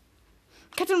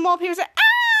 Cut to the mole people said,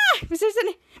 "Ah!" He said,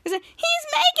 "He's making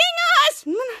us!"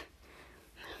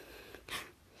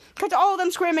 Cut to all of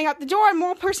them screaming out the door, and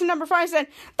mole person number 5 said,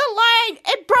 "The light,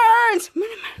 it burns!"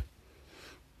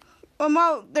 And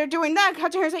while they're doing that,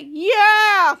 cut to her and said,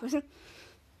 "Yeah!"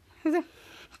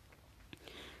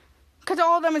 Cut to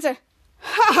all of them and said,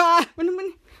 "Ha ha!"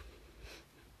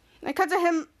 I cut to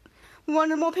him,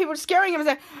 one of the mole people scaring him and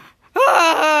said,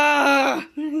 "Ah!"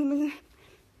 And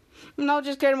I'll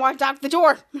just get and walked out the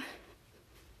door.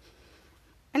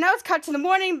 And now it's cut to the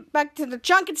morning, back to the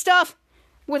junk and stuff,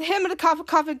 with him and the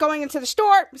coffee going into the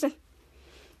store. And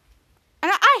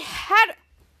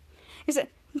he said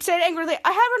angrily,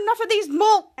 "I have enough of these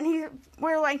mole." And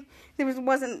there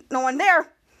wasn't no one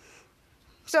there.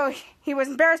 So he was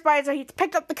embarrassed by it, so he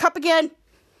picked up the cup again.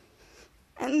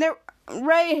 And there,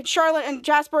 Ray, Charlotte, and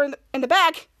Jasper in the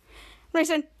back. Ray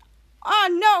said, "Oh,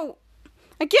 no.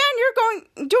 Again, you're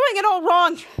doing it all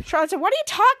wrong." Charlotte said, "What are you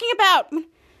talking about?"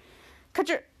 Cut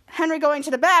to Henry going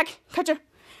to the back. Cut to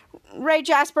Ray,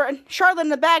 Jasper, and Charlotte in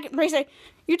the back. Ray said,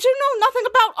 "You two know nothing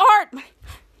about art."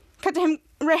 Cut to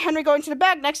Henry going to the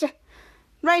back next to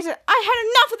Ray said, "I had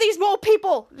enough of these mole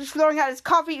people." Just throwing out his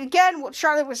coffee again.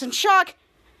 Charlotte was in shock.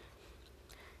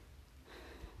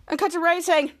 And cut to Ray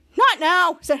saying, "Not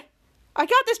now." He said, "I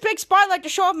got this big spotlight to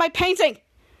show off my painting."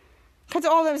 Cut to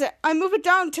all of them and said, "I move it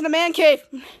down to the man cave."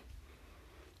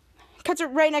 Cut to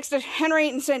Ray next to Henry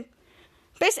and said,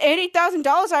 "Best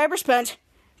 $80,000 I ever spent."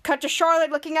 Cut to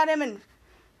Charlotte looking at him and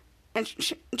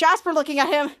Jasper looking at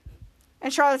him.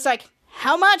 And Charlotte's like,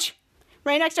 "How much?"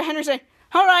 Ray next to Henry said,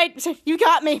 "All right." He said, "You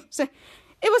got me." He said,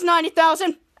 "It was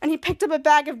 $90,000. And he picked up a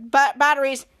bag of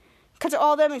batteries. Cut to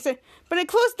all of them and said, "But it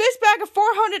includes this bag of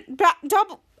 400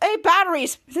 AA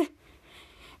batteries."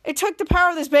 It took the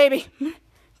power of this baby.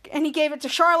 And he gave it to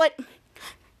Charlotte.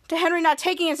 to Henry not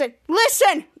taking it and said,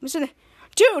 listen! He said,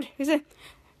 dude, he said,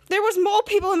 there was mole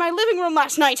people in my living room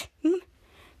last night.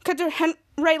 Cut to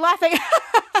Ray laughing.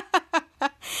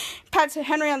 Pats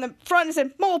Henry on the front and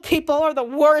said, mole people are the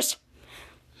worst.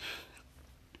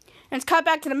 And it's cut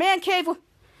back to the man cave.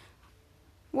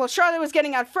 Well, Charlotte was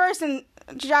getting out first, and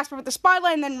Jasper with the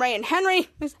spotlight, and then Ray and Henry.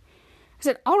 He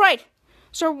said, all right,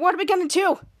 so what are we going to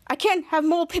do? I can't have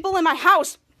mole people in my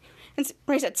house. And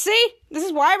Ray said, see, this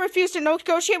is why I refuse to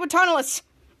negotiate with tunnelists.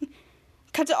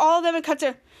 Cut to all of them, and cut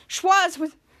to Schwartz,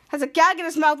 has a gag in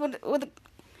his mouth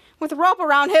with a rope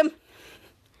around him.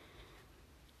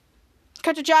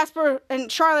 Cut to Jasper and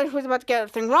Charlotte, who was about to get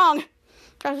everything wrong.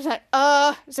 Jasper said,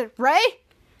 is it Ray?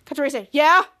 Cut to Ray said,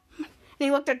 yeah. And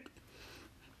he looked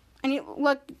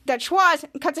at Schwartz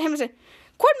and cut to him and said,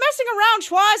 quit messing around,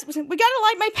 Schwartz. We gotta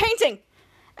light my painting.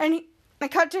 And I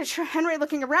cut to Henry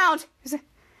looking around,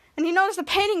 and he noticed the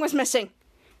painting was missing.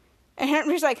 And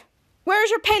Henry's like, where's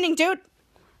your painting, dude?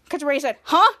 Cut to Ray said,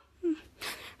 huh? And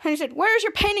he said, where's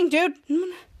your painting, dude?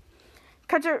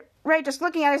 Cut to Ray just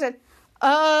looking at it and said,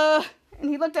 and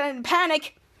he looked at it in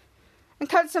panic. And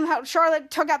cut somehow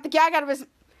Charlotte took out the gag out of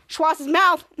Schwartz's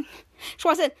mouth.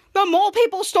 Schwartz said, the mole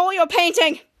people stole your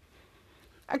painting.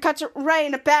 I cut to Ray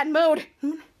in a bad mood.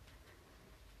 And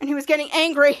he was getting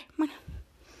angry.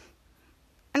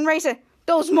 And Ray said,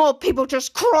 those mole people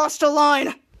just crossed a line.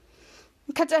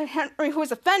 And cut to Henry, who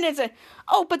was offended, and said,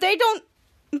 oh, but they didn't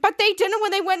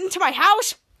when they went into my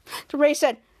house. So Ray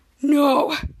said,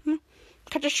 no.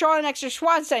 Cut to Charlotte next to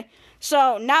Schwartz and say,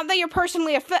 so now that you're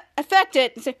personally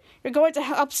affected, you're going to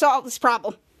help solve this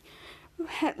problem.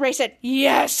 Ray said,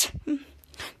 yes.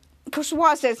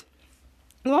 Schwartz says,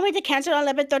 you want me to cancel a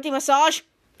 11:30 massage?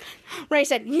 Ray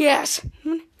said, yes.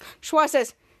 Schwartz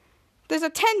says, there's a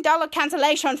 $10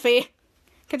 cancellation fee.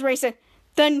 Ray said,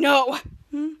 then no.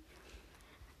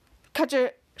 Cut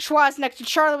to Schwartz next to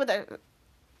Charlotte with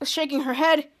shaking her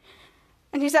head.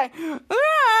 And he said, ah!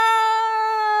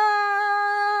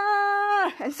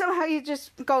 And somehow he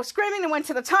just goes screaming and went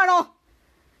to the tunnel.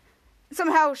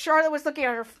 Somehow Charlotte was looking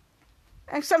at her,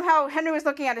 and somehow Henry was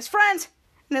looking at his friends.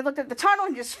 And they looked at the tunnel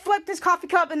and just flipped his coffee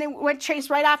cup, and they went chase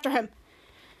right after him.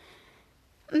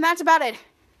 And that's about it.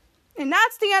 And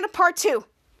that's the end of part 2.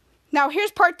 Now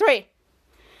here's part 3.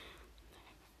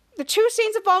 The 2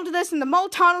 scenes involved in this in the mole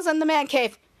tunnels and the man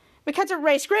cave. We cut to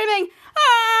Ray screaming, ah!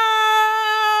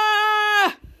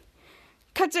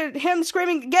 Cut to him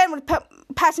screaming again when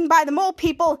passing by the mole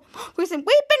people, who said, we've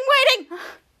been waiting!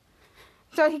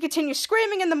 So he continued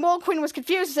screaming, and the mole queen was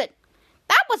confused and said,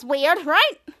 that was weird,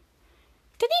 right?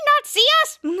 Did he not see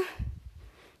us?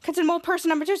 Cut to the mole person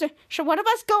number 2 said, should one of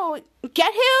us go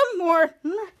get him? Or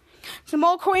the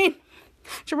mole queen,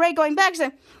 to Ray going back,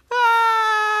 said,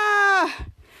 ah!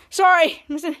 Sorry.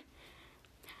 I said,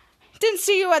 didn't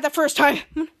see you at the first time.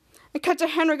 I cut to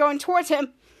Henry going towards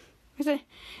him. He said,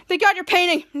 they got your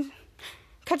painting.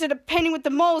 Cut to the painting with the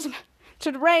moles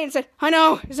to the Ray and said, I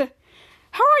know. He said,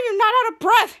 how are you not out of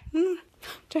breath?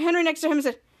 To Henry next to him and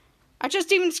said, I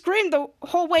just even screamed the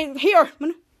whole way here.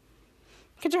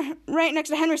 Cut to Ray next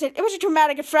to Henry and said, it was a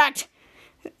dramatic effect.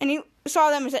 And he saw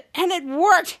them and said, and it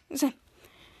worked. He said,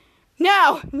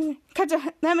 now, cut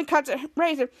to them and cut to Ray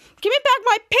and said, give me back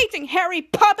my painting, Harry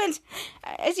Poppins.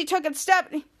 As he took a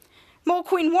step, Mole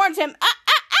Queen warns him,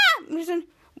 He said,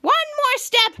 one more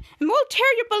step, and we'll tear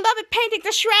your beloved painting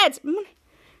to shreds.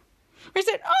 He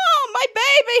said, oh, my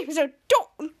baby. He said,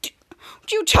 don't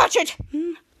you touch it.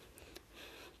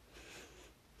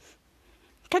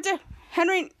 Cut to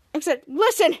Henry and said,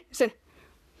 listen. He said,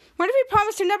 what if we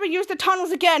promise to never use the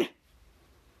tunnels again?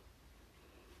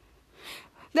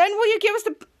 Then will you give us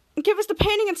the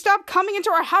painting and stop coming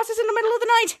into our houses in the middle of the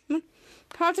night?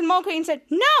 Cut to Mole Queen said,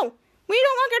 no, we no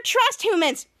longer trust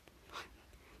humans.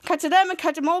 Cut to them and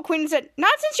cut to Mole Queen and said,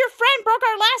 not since your friend broke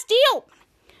our last deal.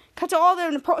 Cut to all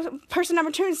of them, person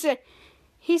number 2 and said,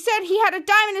 he said he had a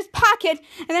dime in his pocket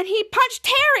and then he punched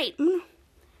Terry.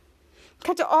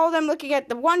 Cut to all of them looking at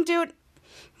the one dude,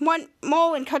 one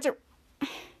mole, and cut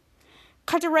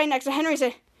to Ray next to Henry and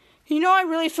said, you know, I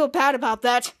really feel bad about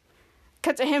that.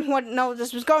 Cut to him who didn't know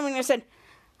this was going, and I said,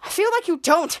 I feel like you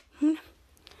don't.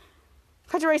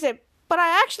 Cut to Ray said, but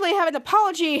I actually have an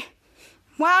apology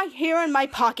here in my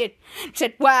pocket. He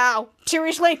said, wow,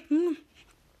 seriously?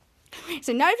 He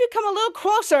said, now if you come a little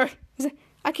closer, he said,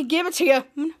 I can give it to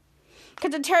you.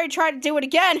 Cut to Terry tried to do it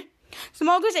again. So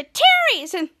Mole Queen said, Terry! He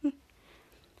said,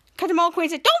 cut to Mole Queen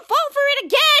said, don't fall for it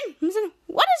again! He said,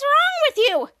 what is wrong with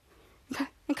you?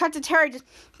 And cut to Terry just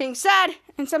being sad,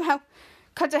 and somehow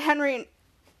cut to Henry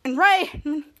and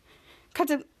Ray. Cut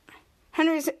to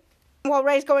Henry's, while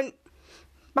Ray's going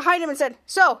behind him and said,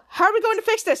 "So, how are we going to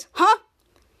fix this, huh?"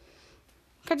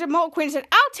 Cut to Mole Queen and said,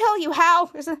 "I'll tell you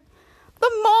how. It's the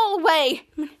mole way."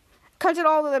 Cut to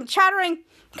all of them chattering.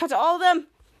 Cut to all of them.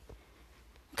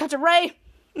 Cut to Ray.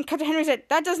 And cut to Henry and said,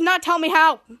 "That does not tell me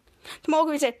how." The Mole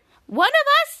Queen said, "One of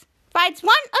us fights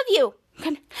one of you."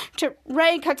 Cut to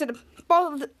Ray. Cut to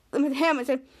both of them with him and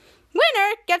said,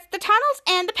 "Winner gets the tunnels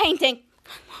and the painting."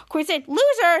 Queen said,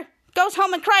 "Loser goes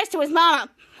home and cries to his mama."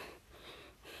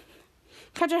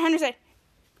 Cut to Henry said,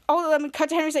 all of them cut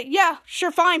to Henry and said, "Yeah,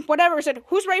 sure, fine, whatever." He said,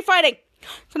 "Who's Ray fighting?"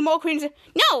 So the Mole Queen said,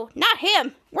 "No, not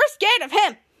him. We're scared of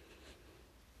him."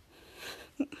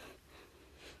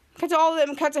 Cut to all of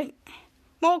them, cut to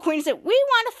Mole Queen and said, "We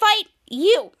want to fight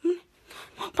you."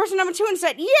 Person number 2 and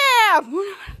said, "Yeah."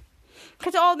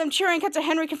 Cut to all of them cheering, cut to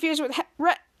Henry confused with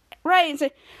Ray and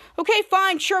said, "Okay,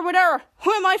 fine, sure, whatever.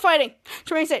 Who am I fighting?"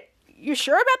 So Ray said, "You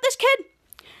sure about this, kid?"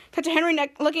 Cut to Henry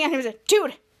looking at him and said,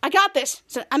 "Dude, I got this."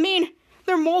 So, I mean,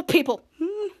 they're mole people.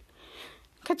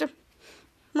 Cut to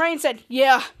Ray and said,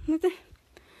 "Yeah."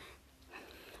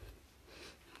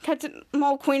 Cut to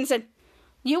Mole Queen and said,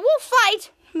 "You will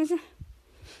fight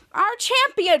our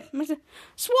champion,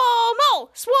 Swole Mole,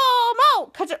 Swole Mole."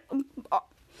 Cut to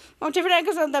different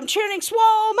angles of them cheering,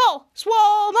 "Swole Mole,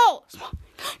 Swole Mole."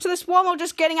 So the Swole Mole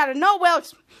just getting out of nowhere.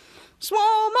 It's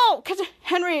Swole Mole. Cut to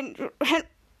Henry and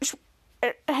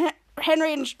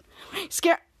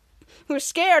scared. He was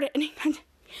scared, and he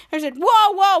said,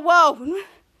 "Whoa, whoa, whoa."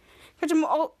 Cut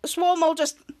to Swole Mole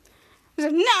just he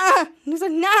said, "Nah." He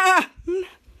said, "Nah."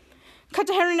 Cut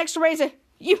to Henry next to Ray and said,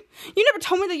 You never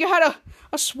told me that you had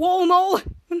a swole mole."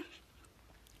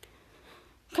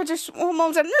 Cut to Swole Mole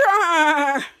and said,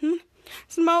 "Nah."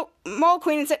 So Mole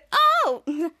Queen and said, "Oh,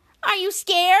 are you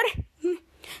scared?"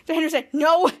 So Henry said,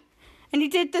 "No." And he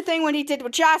did the thing when he did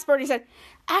with Jasper, and he said,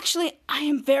 "Actually, I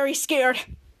am very scared."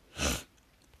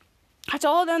 Cut to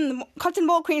all of them, cut to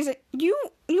Mole Queen and said, You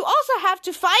also have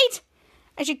to fight."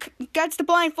 And she gets the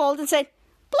blindfold and said,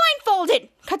 "Blindfolded."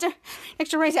 Cut to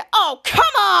next to Ray and said, "Oh,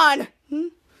 come on."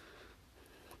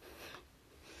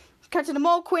 Cut to the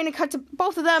Mole Queen and cut to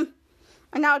both of them.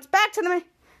 And now it's back to the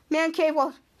man cave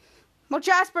while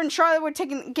Jasper and Charlotte were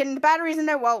getting the batteries in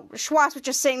there while Schwartz was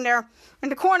just sitting there in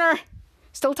the corner,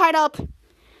 still tied up.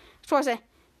 Schwartz said,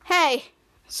 "Hey,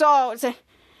 so it's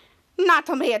not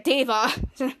to be a diva,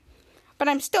 but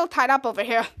I'm still tied up over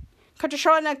here." Cut to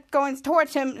Charlotte going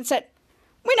towards him and said,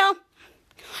 "We know."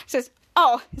 He says,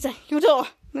 "Oh," he said, "You do.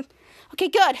 Okay,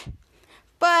 good.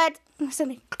 But," I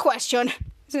said, "question. I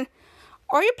said,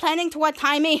 are you planning to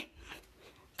untie me?"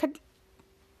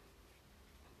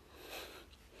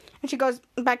 And she goes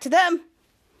back to them.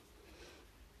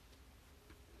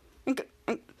 And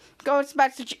goes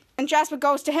back to, and Jasper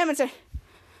goes to him and said,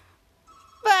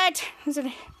 "But," I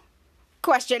said,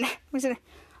 "question. I said,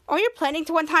 are you planning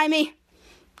to untie me?"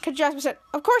 Because Jasper said,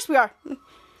 "Of course we are."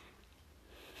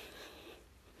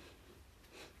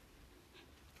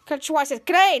 Because Schwartz said,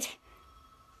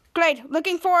 Great,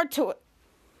 looking forward to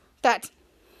that."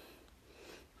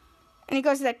 And he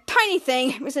goes to that tiny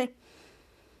thing. He said,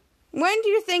 "When do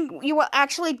you think you will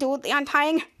actually do the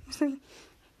untying?" I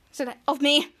said, "Of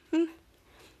me?"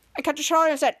 I cut to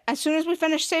Charlotte and said, "As soon as we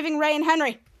finish saving Ray and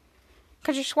Henry."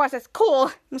 Cut to Schwartz said,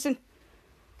 "Cool." I said,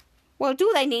 "Well,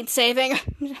 do they need saving?"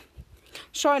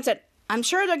 Charlotte said, "I'm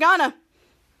sure they're gonna."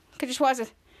 Cut to Schwartz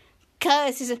said,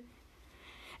 "Cause," he said,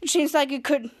 "it seems like you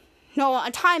could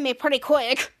untie me pretty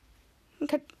quick."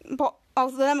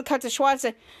 Both of them cut to Schwartz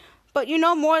and said, "But you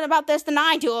know more about this than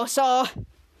I do, so."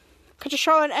 Cut to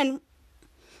Charlotte and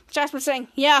Jasper saying,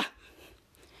 "Yeah."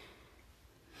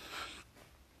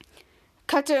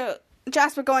 Cut to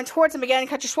Jasper going towards him again, and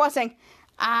cut to Schwartz saying,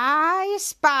 "I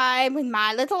spy with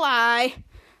my little eye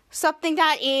something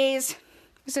that is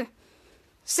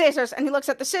scissors." And he looks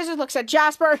at the scissors, looks at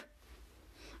Jasper.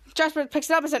 Jasper picks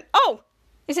it up and said, "Oh,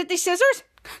 is it these scissors?"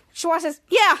 Schwartz says,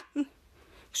 "Yeah."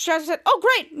 Jasper said, "Oh,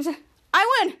 great. He said, I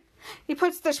win." He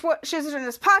puts the scissors in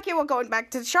his pocket while going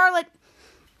back to Charlotte.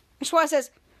 And Schwartz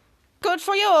says, "Good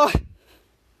for you."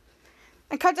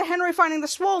 And cut to Henry finding the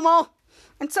Swole Mole.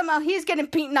 And somehow he's getting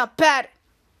beaten up bad.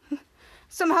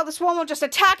 Somehow the Swole Mole just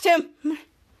attacked him.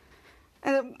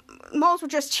 And the moles were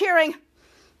just cheering.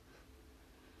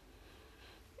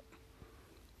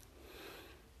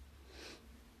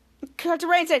 Cut to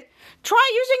Ray and said,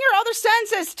 "Try using your other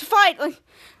senses to fight,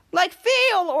 like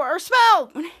feel or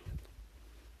smell."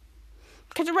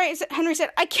 Cut to Ray, Henry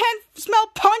said, "I can't smell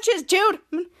punches, dude."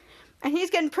 And he's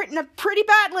getting beaten up pretty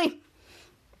badly.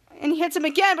 And he hits him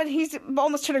again, but he's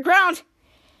almost to the ground.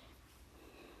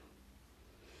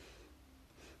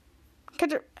 Cut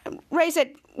to Ray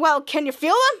said, "Well, can you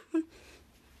feel them?"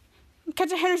 Cut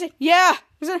to Henry said, "Yeah."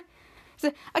 He said,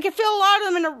 I can feel a lot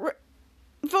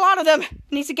of them.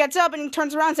 And he gets up and he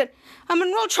turns around and said, I'm in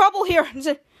real trouble here. He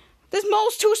said, this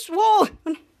mole's too swole.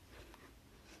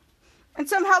 And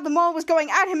somehow the mole was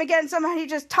going at him again. Somehow he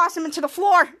just tossed him into the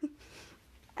floor.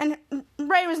 And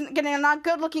Ray was getting a not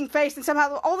good-looking face. And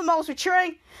somehow all the moles were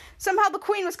cheering. Somehow the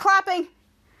queen was clapping.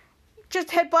 Just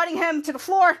headbutting him to the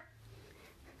floor.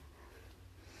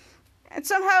 And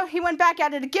somehow he went back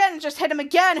at it again and just hit him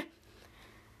again.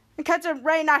 And cuts of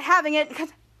Ray not having it.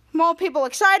 And mole people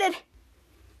excited.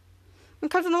 And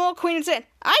comes the mole queen and said,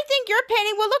 I think your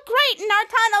painting will look great in our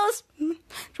tunnels.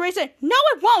 So Ray said, no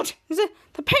it won't. He said,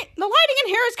 the lighting in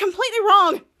here is completely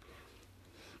wrong.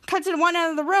 Cuts in one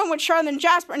end of the room with Charlotte and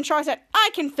Jasper, and Charlotte said, I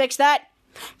can fix that.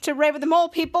 To Ray with the mole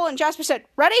people, and Jasper said,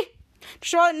 ready?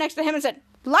 Charlotte next to him and said,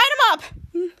 light him up.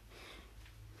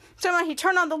 Somehow he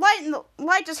turned on the light, and the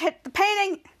light just hit the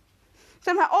painting.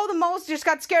 Somehow all the moles just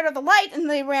got scared of the light, and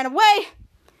they ran away.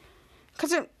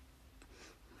 Because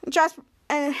Jasper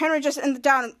and Henry just ended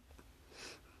down.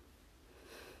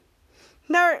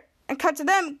 There, and cut to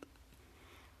them.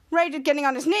 Ray just getting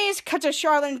on his knees. Cut to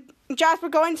Charlotte and Jasper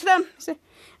going to them. He said,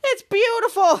 it's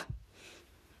beautiful.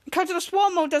 Cut to the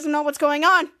swole mole, doesn't know what's going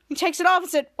on. He takes it off and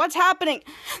said, what's happening?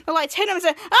 The lights hit him and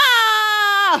said,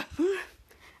 ah!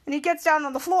 And he gets down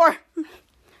on the floor.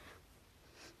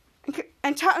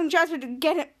 And Jasper to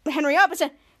get Henry up and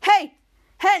said, hey,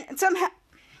 Hen. And somehow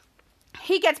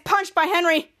he gets punched by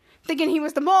Henry, thinking he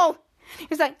was the mole.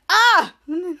 He's like, ah!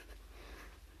 And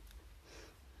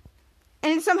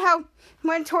he somehow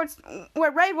went towards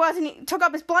where Ray was, and he took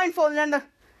up his blindfold, and then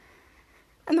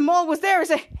the mole was there. He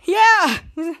said, yeah!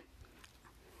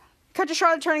 Cut to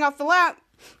Charlotte turning off the light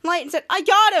and said, I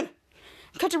got him!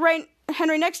 Cut to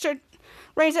Henry next to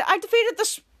Ray and said, I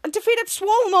defeated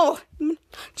Swole Mole.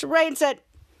 To Ray and said,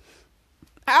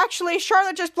 actually,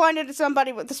 Charlotte just blinded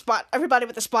everybody with the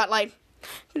spotlight.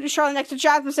 Cut to Charlotte next to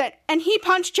Jasper said, and he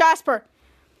punched Jasper.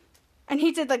 And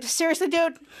he said, like, seriously,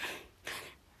 dude?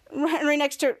 Henry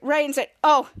next to Ray and said,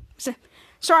 oh, said,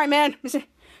 sorry, man. He said,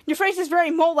 your face is very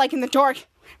mole-like in the dark.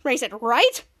 Ray said,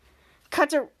 right? Cut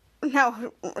to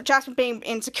now Jasper being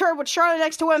insecure with Charlotte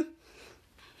next to him.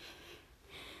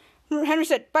 Henry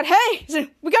said, but hey, he said,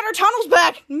 we got our tunnels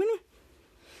back.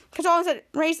 Because all said,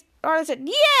 Charlotte said,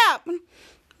 yeah.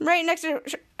 Ray next to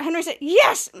Henry said,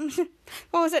 yes.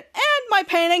 All said, and my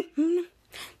painting.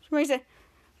 Ray said,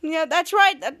 yeah, that's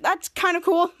right. That's kind of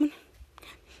cool.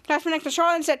 Jasper next to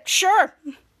Charlotte said, sure.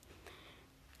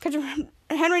 Because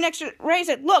Henry next to Ray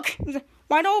said, look,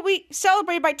 why don't we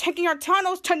celebrate by taking our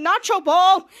tunnels to Nacho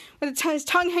Ball with his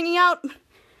tongue hanging out?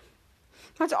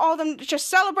 Cut to all of them just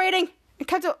celebrating. And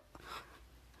cut to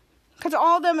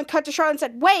all of them and cut to Charlotte and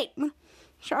said, wait.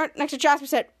 Charlotte next to Jasper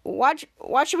said, what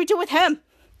should we do with him?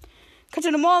 Cut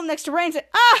to the mole next to Ray and said,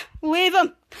 leave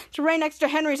him. To Ray next to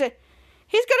Henry said,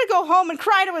 he's going to go home and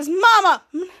cry to his mama.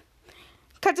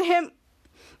 Cut to him.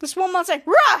 The swole mole said,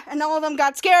 rah! And all of them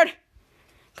got scared.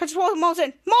 Cut to swole mole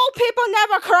said, mole people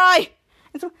never cry.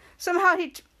 And so somehow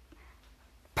he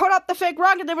put up the fake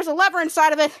rug and there was a lever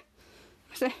inside of it.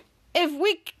 Said, if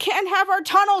we can't have our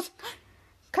tunnels,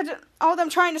 cut to all of them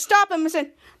trying to stop him and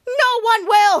said, no one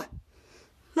will.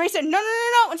 Ray said, no.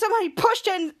 And somehow he pushed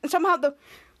it and somehow the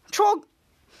troll,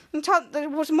 until the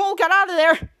mole got out of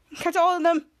there. Cut to all of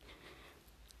them.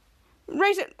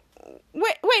 Ray said,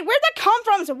 wait, where'd that come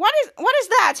from? So what is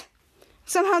that?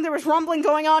 Somehow there was rumbling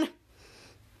going on.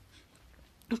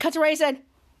 And cut to Ray said,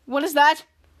 what is that?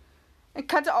 And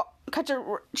cut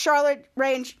to Charlotte,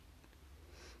 Ray, and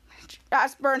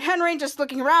Jasper and Henry just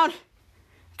looking around.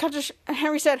 Cut to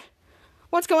Henry said,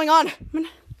 what's going on?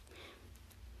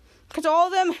 Cut to all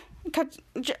of them.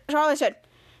 Charlotte said,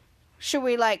 should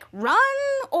we run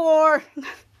or?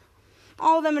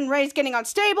 All of them and Ray's getting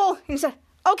unstable. And he said,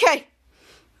 okay.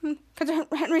 Because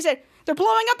Henry said, they're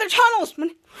blowing up their tunnels.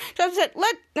 Jasper said,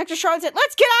 next to Charlotte said,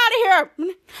 let's get out of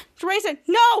here. Ray said,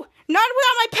 no, not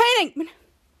without my painting.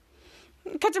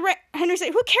 Because Henry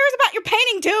said, who cares about your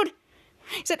painting, dude?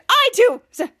 He said, I do.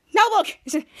 He said, now look. He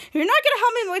said, if you're not going to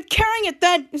help me with carrying it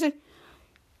then, he said,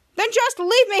 then just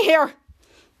leave me here.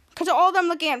 Because all of them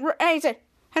looking at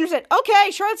Henry said,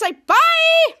 okay. Charlotte said,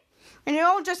 bye. And they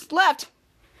all just left.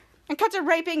 And cut to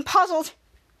Ray being puzzled.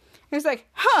 He was like,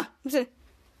 huh. He said,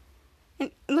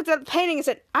 and looked at the painting and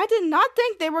said, I did not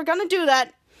think they were going to do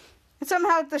that. And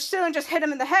somehow the ceiling just hit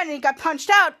him in the head and he got punched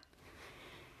out.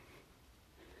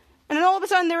 And then all of a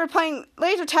sudden they were playing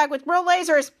laser tag with real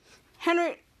lasers.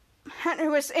 Henry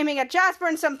was aiming at Jasper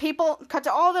and some people. Cut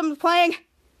to all of them playing.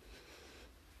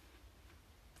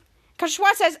 Cut to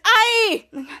Schwartz says, aye!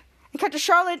 And cut to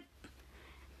Charlotte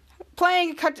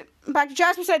playing, cut back to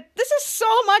Jasper, said, "This is so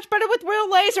much better with real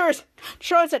lasers."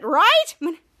 Charlotte said, "Right?"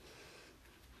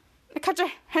 It cut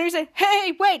to Henry, said,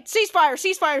 "Hey, wait, ceasefire,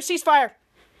 ceasefire, ceasefire."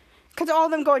 Cut to all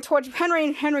of them going towards Henry,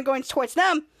 and Henry going towards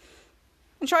them.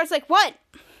 And Charlotte's like, "What?"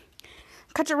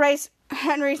 Cut to Ray.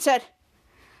 Henry said,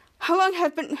 "How long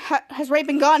has Ray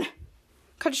been gone?"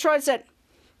 Cut to Charlotte said,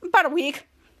 "About a week."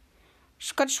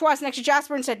 Cut to Schwartz next to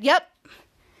Jasper and said, "Yep."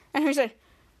 And Henry said,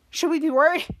 "Should we be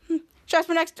worried?"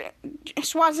 Jasper next to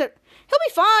Schwartz said, "He'll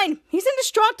be fine. He's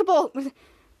indestructible.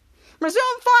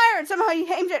 Resume fire." And somehow he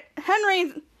aimed at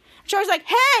Henry. Charlotte's like,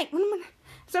 "Hey!"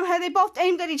 Somehow they both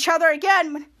aimed at each other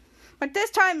again. But this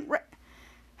time,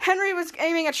 Henry was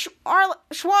aiming at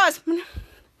Schwartz.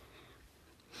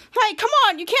 "Hey, come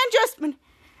on, you can't just..."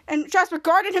 And Jasper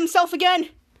guarded himself again.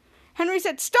 Henry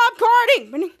said, "Stop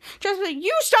guarding!" Jasper said,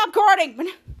 "You stop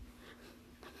guarding!"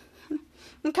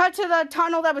 And cut to the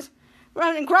tunnel that was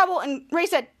running gravel, and Ray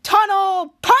said,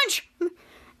 "Tunnel punch!"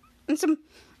 And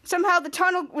somehow the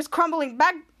tunnel was crumbling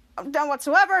back down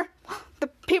whatsoever. The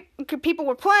people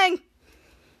were playing.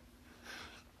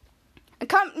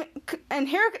 And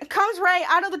here comes Ray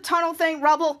out of the tunnel thing,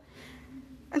 rubble.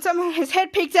 And somehow his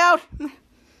head peeked out.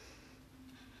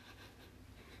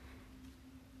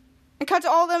 And cut to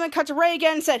all of them, and cut to Ray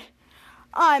again and said,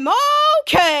 "I'm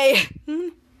okay."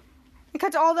 And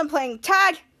cut to all of them playing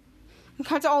tag. And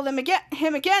cut to all of them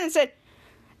him again and said,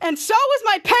 "And so was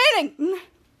my painting."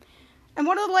 And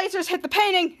one of the lasers hit the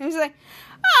painting, and he's like,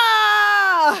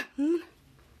 "Ah!"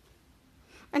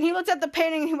 And he looked at the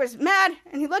painting, and he was mad,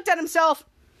 and he looked at himself.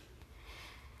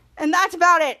 And that's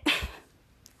about it.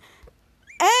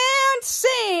 And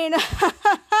scene.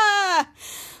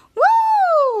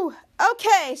 Woo!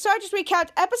 Okay, so I just recapped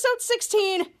episode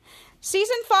 16,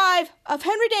 season 5 of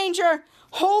Henry Danger,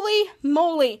 Holey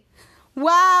Moley.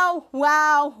 Wow,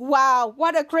 wow, wow.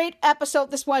 What a great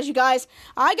episode this was, you guys.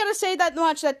 I gotta say that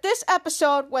much, that this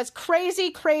episode was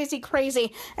crazy, crazy,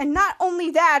 crazy. And not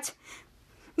only that,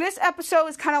 this episode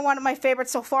is kind of one of my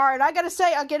favorites so far. And I gotta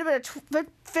say, I'll give it a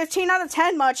 15 out of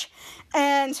 10 much.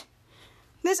 And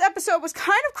this episode was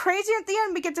kind of crazy at the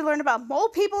end. We get to learn about mole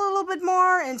people a little bit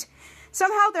more, and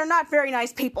somehow they're not very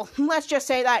nice people. Let's just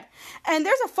say that. And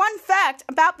there's a fun fact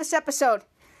about this episode.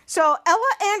 So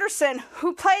Ella Anderson,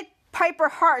 who played Piper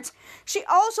Hart, she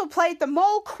also played the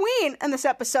Mole Queen in this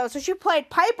episode. So she played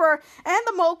Piper and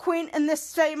the Mole Queen in this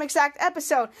same exact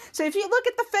episode. So if you look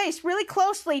at the face really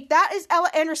closely, that is Ella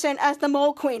Anderson as the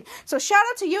Mole Queen. So shout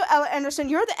out to you, Ella Anderson.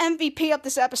 You're the MVP of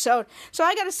this episode. So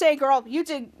I gotta say, girl, you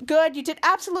did good. You did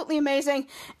absolutely amazing.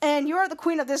 And you are the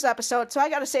queen of this episode. So I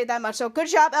gotta say that much. So good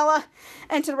job, Ella.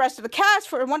 And to the rest of the cast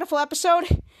for a wonderful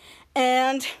episode.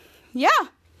 And yeah.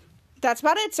 That's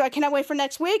about it. So I cannot wait for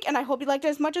next week, and I hope you liked it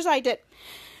as much as I did.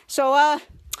 So,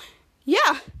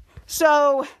 yeah.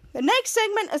 So the next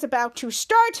segment is about to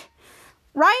start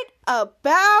right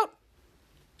about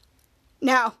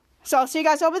now. So I'll see you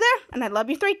guys over there, and I love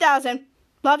you 3,000.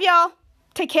 Love y'all.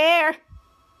 Take care.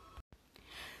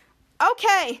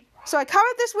 Okay. So I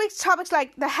covered this week's topics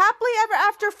like the Happily Ever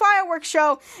After fireworks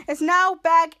show is now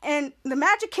back in the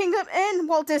Magic Kingdom in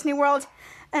Walt Disney World.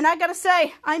 And I gotta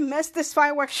say, I missed this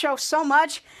fireworks show so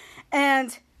much.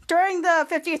 And during the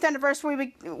 50th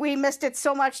anniversary, we missed it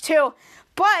so much too.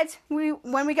 But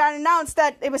when we got announced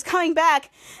that it was coming back,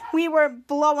 we were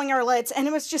blowing our lids. And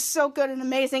it was just so good and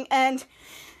amazing. And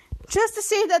just to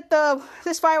see that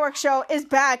this fireworks show is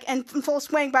back and in full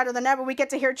swing, better than ever. We get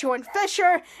to hear Jordan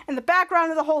Fisher in the background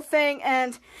of the whole thing.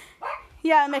 And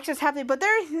yeah, it makes us happy. But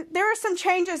there are some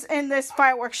changes in this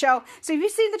fireworks show. So if you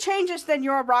see the changes, then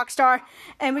you're a rock star.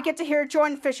 And we get to hear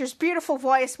Jordan Fisher's beautiful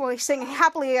voice while he's singing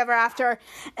Happily Ever After.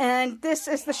 And this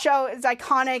is the show. It's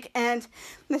iconic. And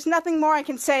there's nothing more I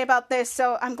can say about this.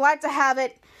 So I'm glad to have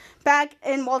it back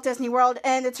in Walt Disney World.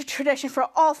 And it's a tradition for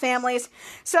all families.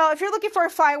 So if you're looking for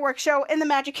a fireworks show in the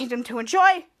Magic Kingdom to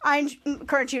enjoy, I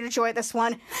encourage you to enjoy this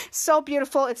one. It's so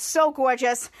beautiful. It's so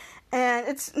gorgeous. And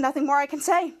it's nothing more I can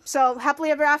say. So,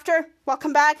 happily ever after,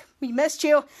 welcome back. We missed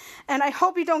you. And I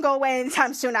hope you don't go away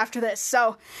anytime soon after this.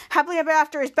 So, happily ever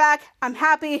after is back. I'm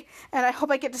happy. And I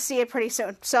hope I get to see it pretty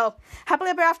soon. So, happily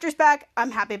ever after is back.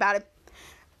 I'm happy about it.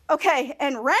 Okay,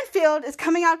 and Renfield is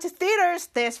coming out to theaters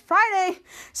this Friday.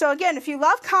 So again, if you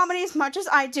love comedy as much as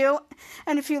I do,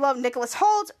 and if you love Nicholas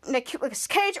Hoult, Nicolas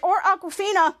Cage, or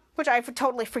Awkwafina, which I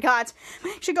totally forgot,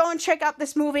 you should go and check out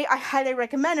this movie. I highly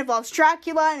recommend. It involves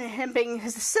Dracula and him being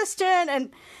his assistant,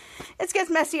 and it gets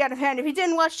messy out of hand. If you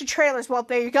didn't watch the trailers, well,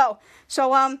 there you go.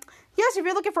 So, yes, if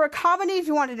you're looking for a comedy, if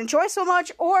you want to enjoy so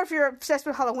much, or if you're obsessed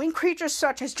with Halloween creatures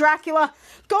such as Dracula,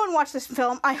 go and watch this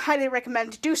film. I highly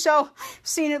recommend to do so. I've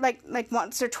seen it like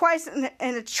once or twice in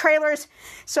the trailers.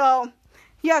 So,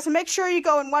 yeah, so make sure you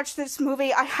go and watch this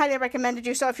movie. I highly recommend to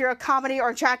do so if you're a comedy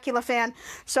or Dracula fan.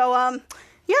 So,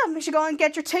 yeah, make sure you go and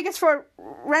get your tickets for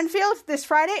Renfield this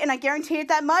Friday, and I guarantee it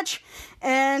that much.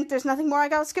 And there's nothing more I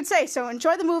else could say. So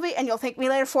enjoy the movie, and you'll thank me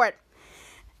later for it.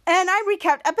 And I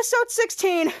recapped episode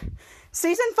 16,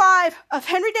 season 5 of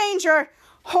Henry Danger,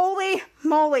 Holey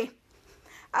Moley.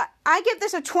 I give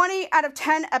this a 20 out of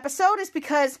 10 episode is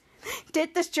because it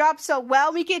did this job so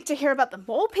well. We get to hear about the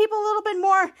mole people a little bit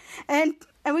more, and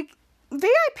we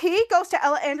VIP goes to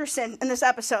Ella Anderson in this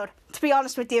episode, to be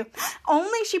honest with you.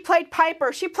 Only she played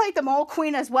Piper. She played the Mole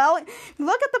Queen as well.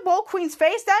 Look at the Mole Queen's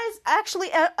face. That is actually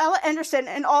Ella Anderson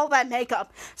and all that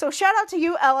makeup. So shout out to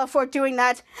you, Ella, for doing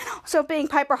that. So being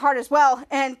Piper Hart as well.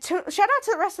 And shout out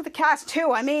to the rest of the cast,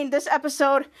 too. I mean, this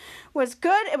episode was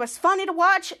good. It was funny to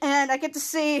watch. And I get to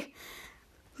see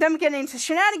them getting into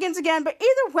shenanigans again. But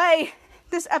either way,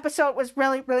 this episode was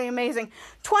really, really amazing.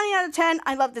 20 out of 10.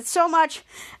 I loved it so much.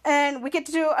 And we get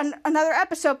to do another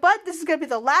episode. But this is going to be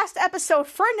the last episode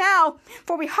for now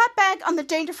before we hop back on the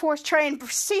Dangerverse train for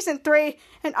season 3.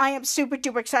 And I am super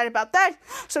duper excited about that.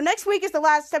 So next week is the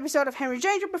last episode of Henry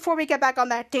Danger before we get back on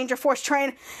that Dangerverse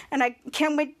train. And I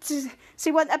can't wait to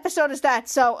see what episode is that.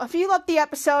 So if you loved the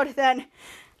episode, then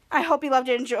I hope you loved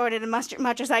it and enjoyed it as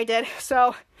much as I did.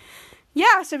 So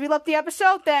yeah, so if you loved the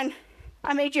episode, then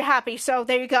I made you happy, so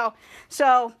there you go.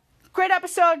 So, great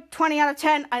episode, 20 out of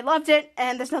 10. I loved it,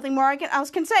 and there's nothing more else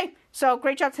can say. So,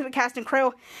 great job to the cast and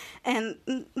crew, and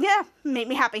yeah, made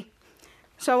me happy.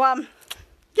 So,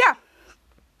 yeah.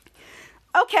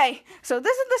 Okay, so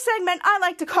this is the segment I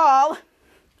like to call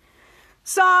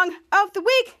Song of the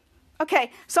Week.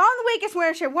 Okay, Song of the Week is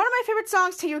where I share one of my favorite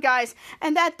songs to you guys,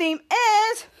 and that theme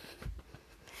is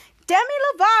Demi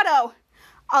Lovato.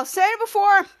 I'll say it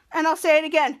before, and I'll say it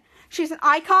again. She's an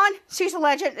icon, she's a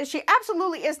legend, and she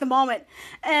absolutely is the moment.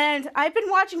 And I've been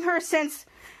watching her since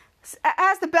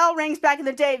As the Bell Rings back in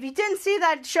the day. If you didn't see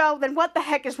that show, then what the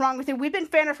heck is wrong with you? We've been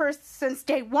fan of hers since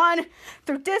day one,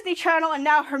 through Disney Channel, and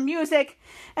now her music.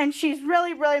 And she's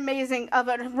really, really amazing of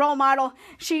a role model.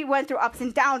 She went through ups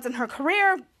and downs in her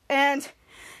career, and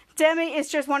Demi is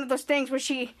just one of those things where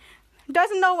she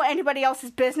doesn't know anybody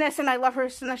else's business, and I love her.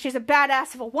 She's a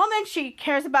badass of a woman. She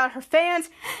cares about her fans,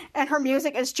 and her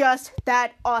music is just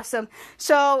that awesome.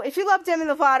 So if you love Demi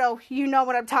Lovato, you know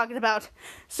what I'm talking about.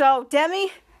 So Demi,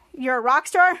 you're a rock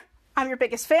star. I'm your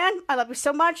biggest fan. I love you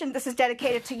so much, and this is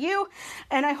dedicated to you,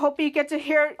 and I hope you get to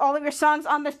hear all of your songs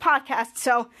on this podcast.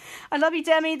 So I love you,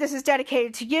 Demi. This is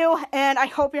dedicated to you, and I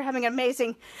hope you're having an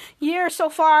amazing year so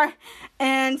far.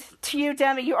 And to you,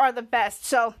 Demi, you are the best.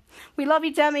 So we love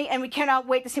you, Demi, and we cannot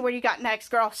wait to see what you got next,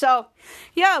 girl. So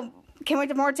yeah, can't wait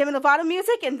to more Demi Lovato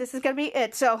music, and this is going to be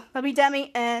it. So love you,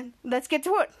 Demi, and let's get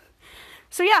to it.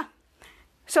 So yeah.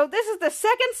 So this is the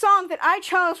second song that I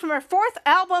chose from her 4th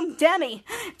album, Demi.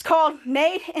 It's called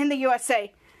Made in the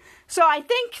USA. So I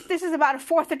think this is about a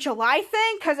 4th of July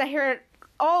thing, because I hear it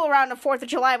all around the 4th of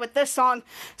July with this song.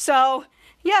 So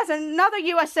yeah, it's another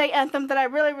USA anthem that I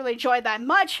really, really enjoy that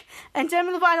much. And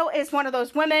Demi Lovato is one of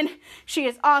those women. She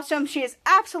is awesome. She is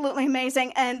absolutely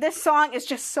amazing. And this song is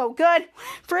just so good.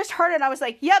 First heard it, I was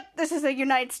like, yep, this is a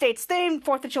United States theme,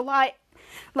 4th of July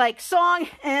song,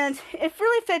 and it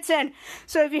really fits in.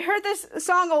 So if you heard this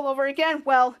song all over again,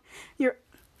 well, you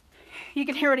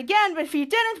can hear it again, but if you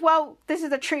didn't, well, this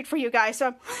is a treat for you guys. So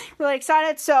I'm really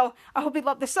excited. So I hope you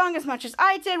love this song as much as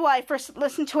I did while I first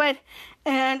listened to it,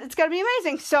 and it's gonna be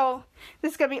amazing. So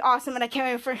this is gonna be awesome, and I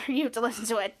can't wait for you to listen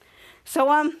to it. So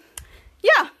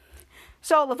yeah.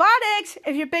 So, Lovatics,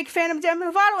 if you're a big fan of Demi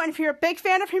Lovato, and if you're a big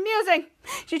fan of her music,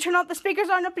 you turn off the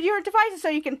speakers on up your devices so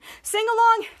you can sing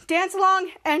along, dance along,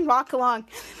 and rock along.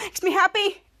 Makes me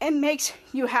happy, and makes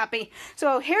you happy.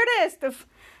 So, here it is, the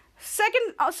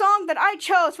second song that I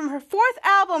chose from her 4th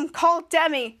album called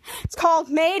Demi. It's called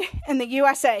Made in the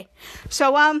USA.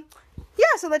 So,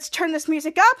 yeah, so let's turn this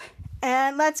music up,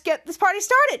 and let's get this party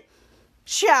started,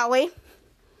 shall we?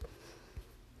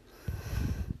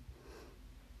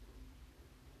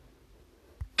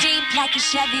 Deep like a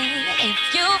Chevy, if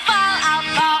you fall, I'll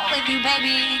fall with you,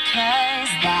 baby.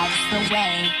 Cause that's the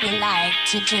way we like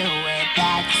to do it.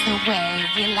 That's the way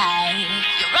we like.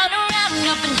 You run around and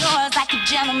open doors like a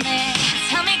gentleman.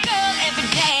 Tell me, girl, every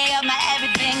day of my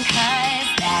everything. Cause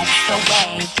that's the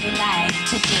way we like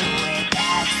to do it.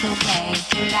 That's the way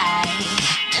we like.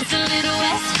 Just a little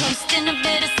West Coast and a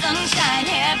bit of sunshine.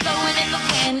 Hair blowing in the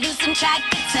wind, losing track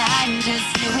of time.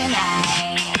 Just you and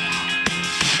I.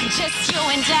 Just you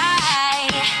and I.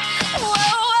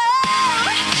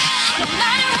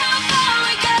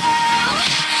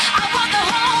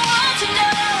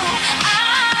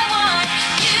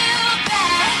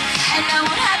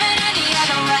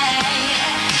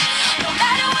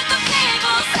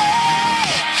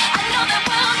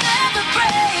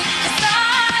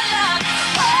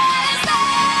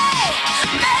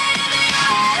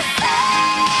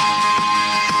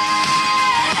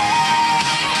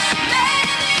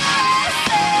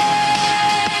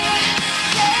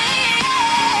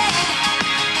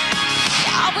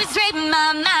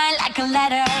 a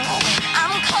letter. When I'm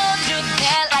cold, you're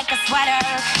there like a sweater.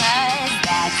 'Cause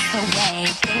that's the way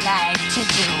we like to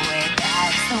do it.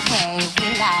 That's the way we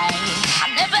like. I'll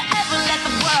never ever let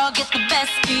the world get the best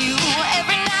of you.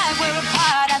 Every night we're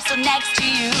apart, I'm still next to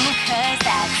you. 'Cause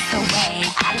that's the way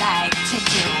I like to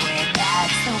do it.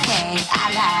 That's the way I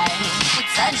like. We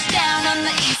touch down on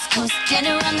the East Coast,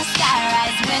 dinner on the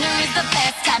skyrise. Winter is the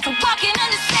best time for walking on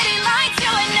the city lights.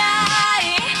 You and I,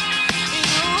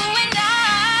 you and I.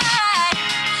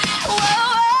 Whoa,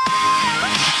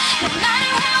 no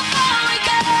matter how far we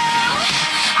go,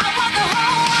 I want the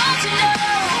whole world to know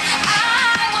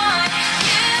I want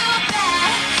you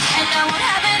back, and I won't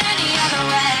have it any other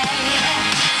way.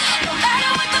 No matter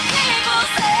what the people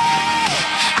say,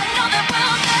 I know that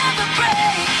we'll never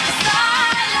break. 'Cause I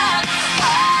love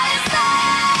what I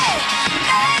say,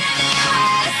 made in the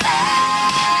USA.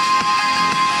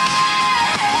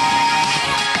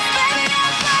 Baby,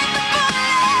 I'll fight the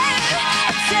bullet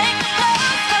and take the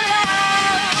blows for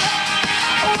love.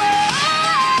 Whoa,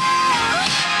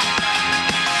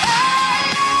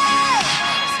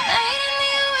 made in the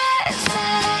USA.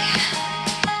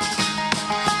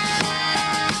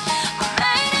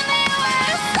 Made in the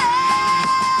USA.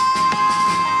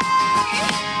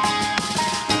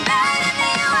 Made in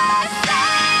the USA.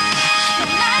 No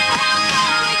matter how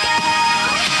far we go,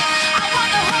 I want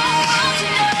the whole world to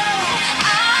know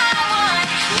I want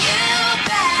you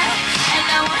back, and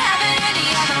I won't have it any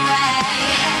other way.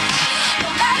 No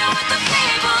matter what the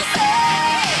people say,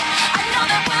 I know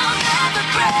that we'll never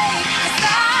break. 'Cause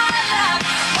I love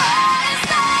what I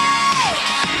say,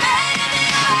 made in the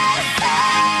USA.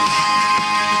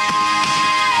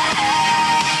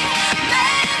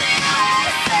 Made in the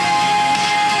USA.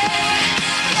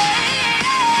 Yeah,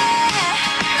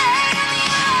 made in the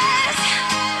USA.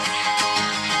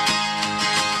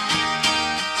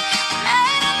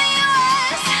 Made in the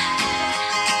USA.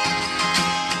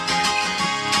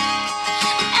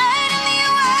 Made in the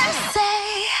USA.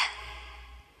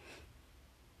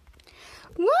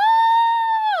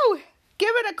 Woo!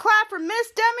 Give it a clap for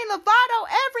Miss Demi Lovato,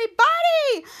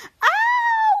 everybody!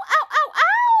 Ow! Ow, ow,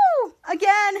 ow!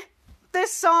 Again,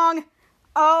 this song,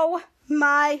 oh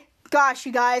my gosh,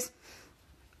 you guys.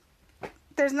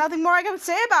 There's nothing more I can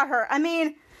say about her. I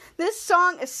mean, this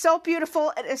song is so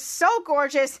beautiful. It is so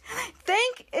gorgeous. I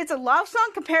think it's a love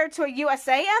song compared to a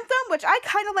USA anthem, which I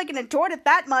kind of like and adored it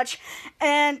that much.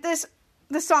 And this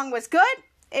song was good.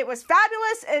 It was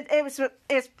fabulous.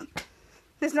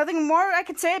 There's nothing more I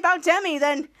could say about Demi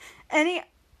than any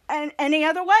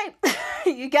other way.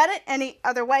 You get it? Any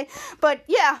other way. But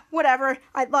yeah, whatever.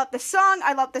 I love this song.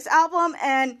 I love this album.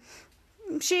 And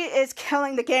she is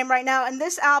killing the game right now. And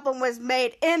this album was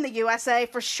made in the USA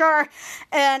for sure.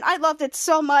 And I loved it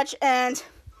so much. And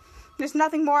there's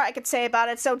nothing more I could say about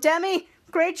it. So Demi,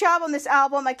 great job on this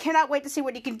album. I cannot wait to see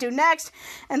what you can do next.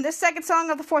 And this second song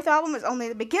of the fourth album is only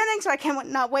the beginning, so I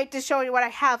cannot wait to show you what I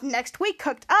have next week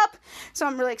cooked up. So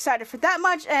I'm really excited for that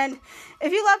much. And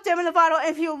if you love Demi Lovato,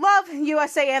 if you love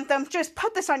USA anthems, just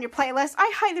put this on your playlist. I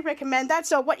highly recommend that.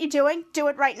 So what you doing? Do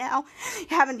it right now. You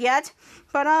haven't yet.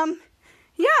 But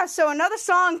yeah, so another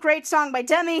song, great song by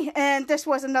Demi, and this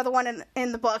was another one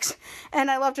in the books. And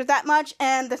I loved her that much,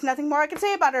 and there's nothing more I can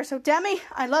say about her. So Demi,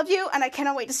 I love you, and I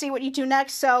cannot wait to see what you do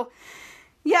next. So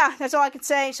yeah, that's all I can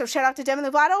say. So shout out to Demi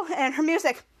Lovato and her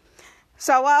music.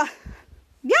 So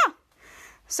yeah.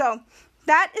 So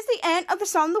that is the end of the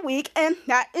song of the week, and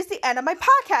that is the end of my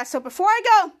podcast. So before I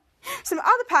go, some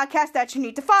other podcasts that you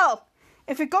need to follow.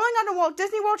 If you're going on a Walt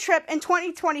Disney World trip in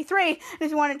 2023, and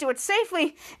if you want to do it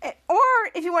safely, or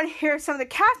if you want to hear some of the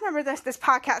cast members that this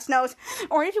podcast knows,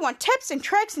 or if you want tips and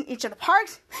tricks in each of the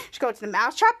parks, just go to the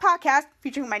MouseTrapped podcast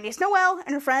featuring my niece Noelle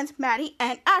and her friends Maddie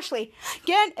and Ashley.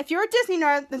 Again, if you're a Disney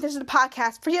nerd, then this is the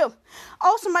podcast for you.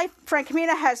 Also, my friend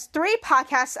Kemina has 3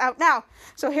 podcasts out now.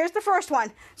 So here's the first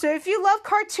one. So if you love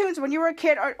cartoons when you were a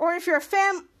kid, or if you're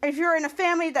in a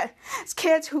family that's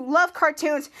kids who love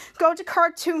cartoons, go to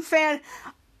Cartoonfan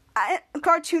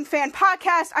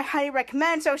podcast. I highly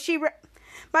recommend. So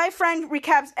my friend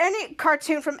recaps any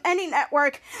cartoon from any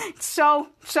network. It's so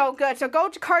good. So go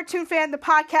to Cartoonfan, the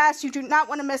podcast. You do not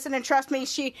want to miss it. And trust me,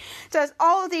 she does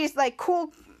all of these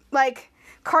cool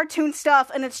cartoon stuff,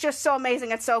 and it's just so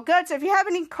amazing. It's so good. So if you have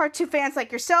any cartoon fans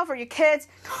like yourself or your kids,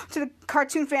 to the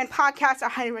Cartoonfan podcast, I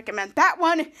highly recommend that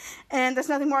one. And there's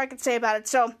nothing more I can say about it.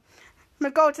 So I'm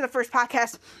going to go to the first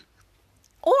podcast.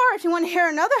 Or if you want to hear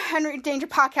another Henry Danger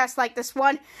podcast like this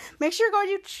one, make sure you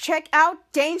go to check out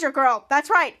Danger Girl. That's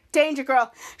right, Danger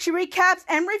Girl. She recaps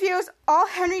and reviews all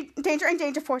Henry Danger and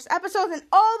Danger Force episodes and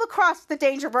all across the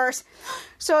Dangerverse.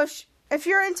 So if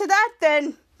you're into that,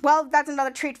 then well, that's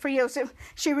another treat for you. So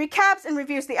she recaps and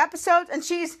reviews the episodes, and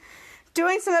she's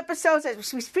doing some episodes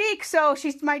as we speak, so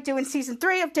she might do in season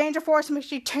 3 of Dangerverse, so make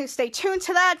sure you stay tuned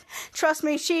to that. Trust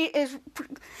me, she is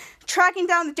tracking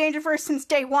down the Dangerverse since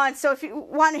day one, so if you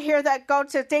want to hear that, go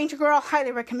to Danger Girl.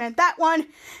 Highly recommend that one.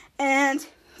 And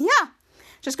yeah,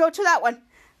 just go to that one.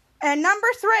 And number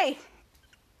 3,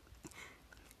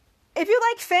 if you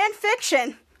like fan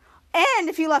fiction and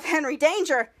if you love Henry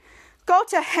Danger, go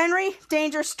to Henry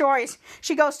Danger Stories.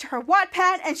 She goes to her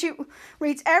Wattpad and she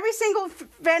reads every single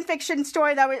fan fiction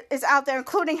story that is out there,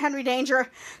 including Henry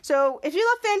Danger. So if you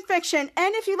love fan fiction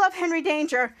and if you love Henry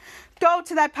Danger, go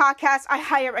to that podcast. I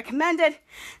highly recommend it.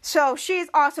 So she's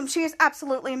awesome. She is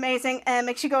absolutely amazing. And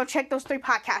make sure you go check those 3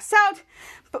 podcasts out.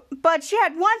 But she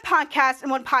had one podcast and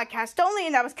one podcast only,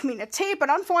 and that was Kemina T. But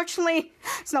unfortunately,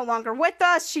 it's no longer with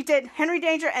us. She did Henry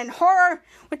Danger and horror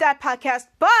with that podcast.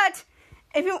 But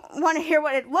if you want to hear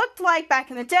what it looked like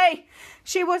back in the day,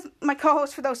 she was my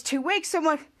co-host for those 2 weeks.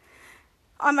 So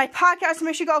on my podcast,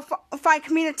 make sure you go find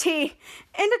Kemina T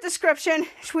in the description.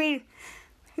 If you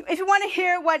want to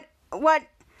hear what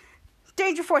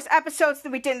Danger Force episodes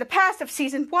that we did in the past of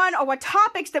season 1, or what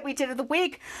topics that we did of the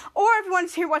week, or if you want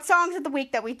to hear what songs of the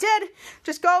week that we did,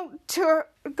 just go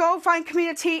find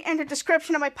Kemina T in the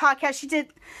description of my podcast.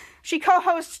 She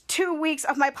co-hosts 2 weeks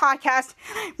of my podcast.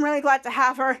 I'm really glad to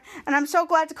have her, and I'm so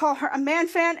glad to call her a man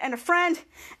fan and a friend,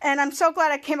 and I'm so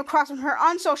glad I came across with her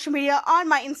on social media, on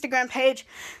my Instagram page.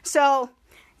 So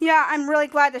yeah, I'm really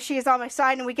glad that she is on my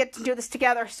side and we get to do this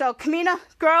together. So Kemina,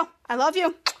 girl, I love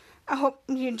you. I hope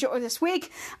you enjoy this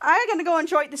week. I'm going to go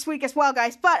enjoy it this week as well,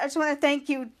 guys. But I just want to thank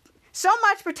you so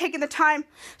much for taking the time.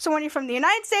 So when you're from the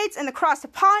United States and across the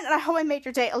pond, and I hope I made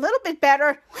your day a little bit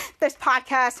better with this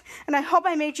podcast. And I hope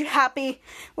I made you happy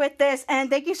with this. And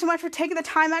thank you so much for taking the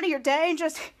time out of your day and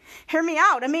just hear me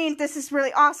out. I mean, this is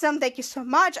really awesome. Thank you so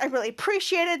much. I really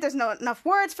appreciate it. There's not enough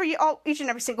words for you, each and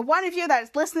every single one of you that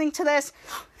is listening to this.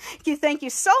 Thank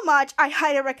you so much. I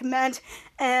highly recommend.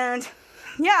 And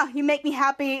yeah, you make me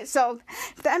happy. So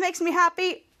if that makes me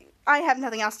happy, I have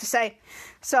nothing else to say.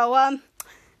 So,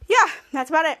 yeah, that's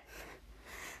about it.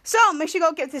 So make sure you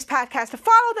go give this podcast a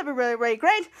follow. That'd be really, really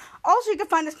great. Also, you can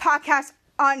find this podcast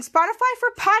on Spotify for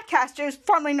podcasters,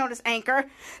 formerly known as Anchor,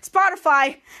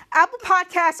 Spotify, Apple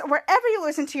Podcasts, or wherever you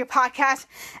listen to your podcast.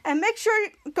 And make sure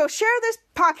you go share this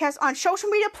podcast on social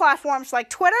media platforms like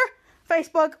Twitter,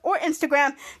 Facebook, or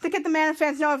Instagram to get the Man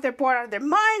fans know if they're bored out of their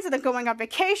minds, or they're going on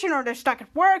vacation, or they're stuck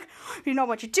at work, you know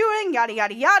what you're doing, yada,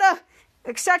 yada, yada,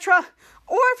 etc.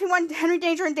 Or if you want Henry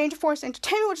Danger and Danger Force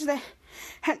Entertainment, which is the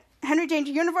Henry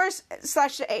Danger Universe /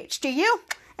 the HDU,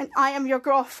 and I am your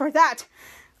girl for that.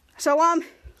 So,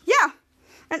 yeah.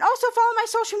 And also follow my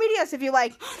social medias if you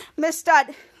like.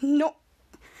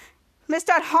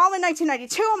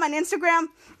 Miss.Holland1992 on my Instagram,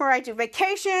 where I do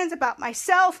vacations, about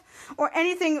myself, or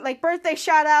anything like birthday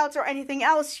shout-outs or anything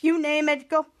else, you name it.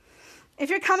 Go. If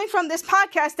you're coming from this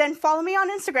podcast, then follow me on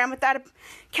Instagram with that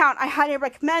account. I highly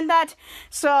recommend that.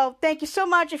 So thank you so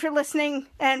much if you're listening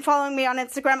and following me on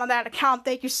Instagram on that account.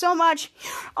 Thank you so much.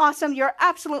 Awesome. You're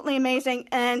absolutely amazing,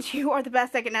 and you are the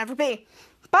best I can ever be.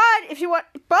 But if you're a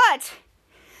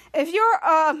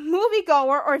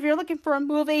moviegoer, or if you're looking for a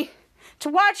movie to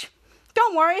watch,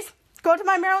 don't worry, go to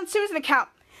my Marilyn Susan account.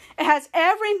 It has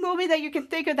every movie that you can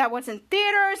think of that was in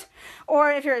theaters,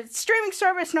 or if you're a streaming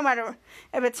service, no matter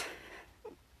if it's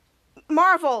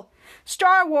Marvel,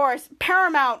 Star Wars,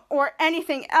 Paramount, or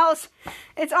anything else,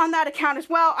 it's on that account as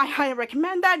well. I highly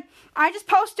recommend that. I just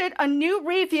posted a new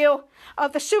review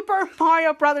of the Super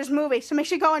Mario Brothers movie, so make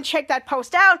sure you go and check that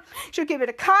post out. You should give it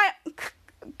a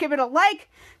like,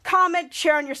 comment,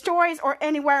 share on your stories, or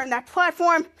anywhere in that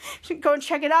platform. You should go and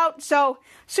check it out. So,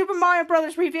 Super Mario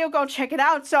Brothers review, go and check it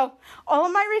out. So, all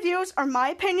of my reviews are my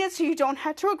opinions, so you don't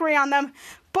have to agree on them.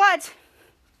 But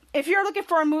if you're looking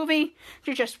for a movie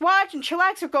to just watch and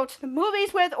chillax, or go to the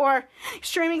movies with, or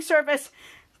streaming service,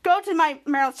 go to my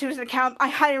Marilyn Susan account. I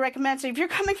highly recommend. So if you're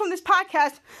coming from this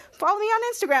podcast, follow me on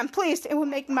Instagram, please. It will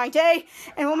make my day,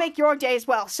 and it will make your day as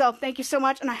well. So thank you so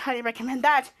much, and I highly recommend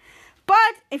that.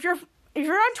 But if you're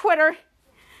on Twitter,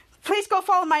 please go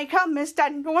follow my account,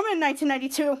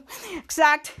 Miss.Norman1992.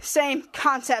 Exact same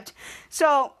concept.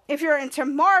 So if you're into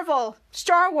Marvel,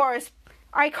 Star Wars,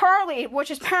 iCarly, which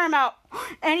is Paramount,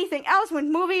 anything else with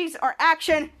movies or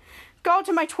action, go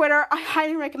to my Twitter. I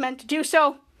highly recommend to do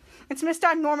so. It's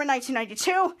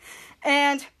Miss.Norman1992,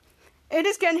 and it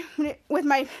is again with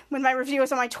my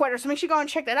reviews on my Twitter. So make sure you go and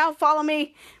check that out. Follow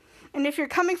me. And if you're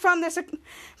coming from this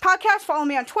podcast, follow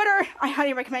me on Twitter. I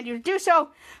highly recommend you to do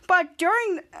so. But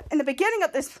in the beginning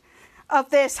of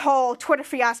this whole Twitter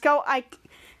fiasco,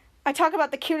 I talk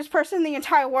about the cutest person in the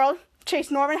entire world, Chase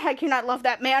Norman. How can you not love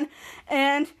that man?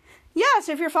 And yeah,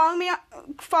 so if you're following me,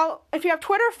 if you have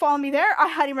Twitter, follow me there. I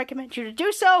highly recommend you to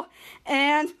do so.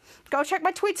 And go check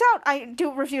my tweets out. I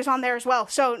do reviews on there as well.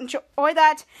 So enjoy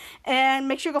that. And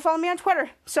make sure you go follow me on Twitter.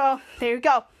 So there you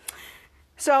go.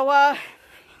 So,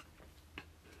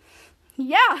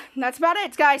 yeah, that's about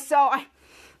it, guys. So I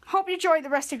hope you enjoy the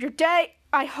rest of your day.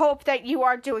 I hope that you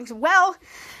are doing well.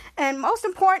 And most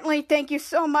importantly, thank you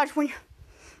so much. When you're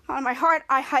on my heart,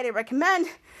 I highly recommend.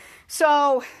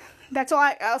 So that's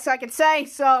all else I can say.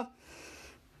 So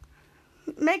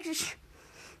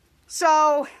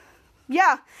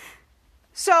yeah.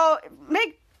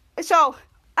 So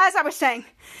as I was saying,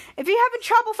 if you're having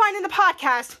trouble finding the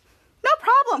podcast, no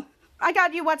problem. I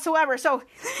got you whatsoever. So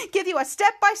give you a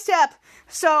step-by-step.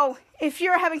 So if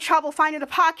you're having trouble finding the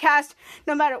podcast,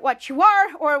 no matter what you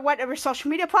are or whatever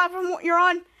social media platform you're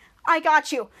on, I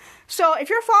got you. So if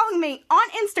you're following me on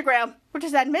Instagram, which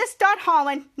is at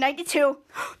miss.holland92,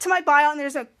 to my bio, and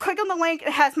there's a click on the link.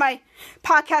 It has my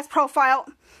podcast profile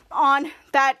on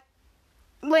that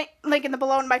link in the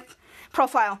below in my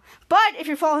profile. But if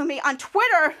you're following me on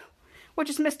Twitter, which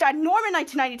is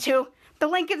miss.norman1992, the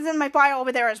link is in my bio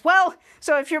over there as well.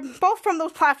 So if you're both from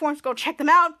those platforms, go check them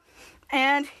out.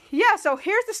 And yeah, so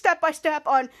here's the step-by-step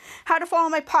on how to follow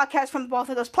my podcast from both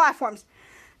of those platforms.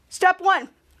 Step 1,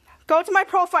 go to my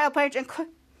profile page and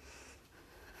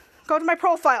go to my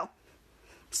profile.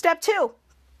 Step 2,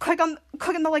 click on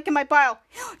the link in my bio.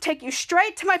 Take you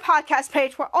straight to my podcast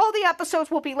page where all the episodes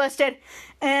will be listed,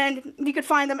 and you can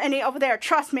find them any over there.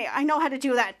 Trust me, I know how to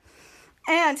do that.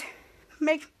 And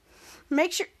make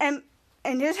sure, and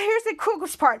here's the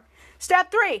coolest part.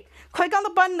 Step 3, click on the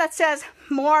button that says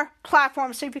More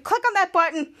Platforms. So if you click on that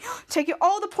button, take you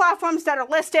all the platforms that are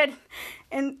listed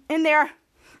in there,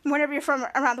 whenever you're from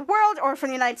around the world or from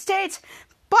the United States.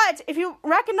 But if you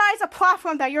recognize a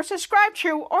platform that you're subscribed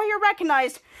to or you're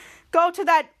recognized, go to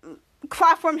that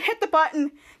platform, hit the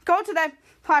button, go to that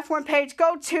platform page,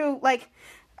 go to,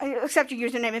 accept your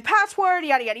username and password,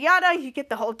 yada, yada, yada. You get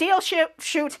the whole deal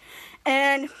shoot,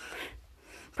 and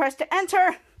press to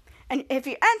enter. And if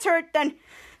you enter, then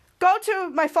go to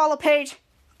my follow page,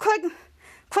 click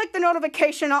the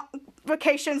notification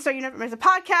so you never miss a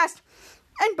podcast,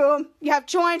 and boom, you have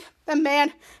joined the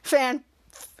Man Fan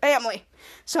family.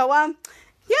 So,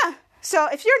 yeah. So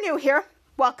if you're new here,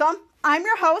 welcome. I'm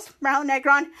your host, Marilyn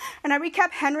Negron, and I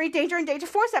recap Henry, Danger, and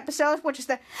Dangerverse episodes, which is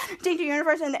the Danger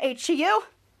Universe and the HCU.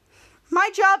 My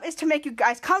job is to make you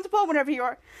guys comfortable whenever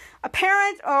you're a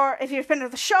parent, or if you've been to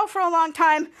the show for a long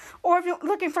time, or if you're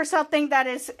looking for something that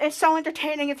is so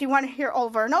entertaining if you want to hear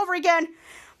over and over again.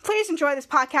 Please enjoy this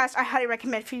podcast. I highly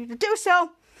recommend for you to do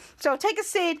so. So take a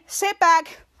seat, sit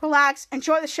back, relax,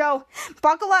 enjoy the show,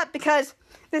 buckle up, because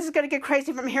this is going to get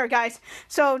crazy from here, guys.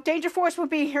 So Dangerverse will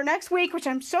be here next week, which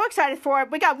I'm so excited for.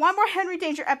 We got one more Henry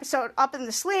Danger episode up in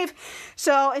the sleeve.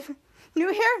 So if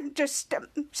new here, just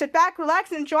sit back,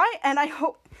 relax, and enjoy, and I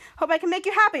hope I can make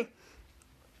you happy.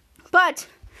 But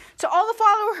to all the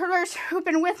followers who've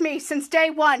been with me since day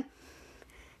one,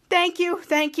 thank you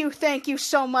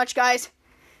so much, guys.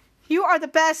 You are the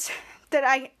best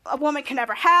that a woman can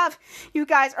ever have. You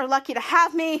guys are lucky to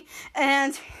have me,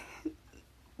 and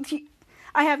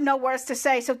I have no words to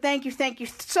say, so thank you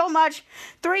so much.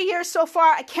 3 years so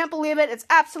far, I can't believe it. It's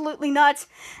absolutely nuts,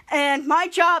 and my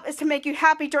job is to make you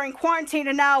happy during quarantine,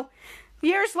 and now,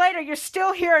 years later, you're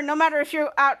still here, no matter if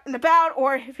you're out and about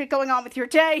or if you're going on with your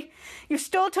day. You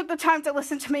still took the time to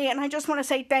listen to me, and I just want to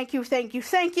say thank you.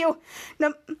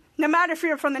 No matter if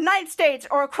you're from the United States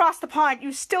or across the pond,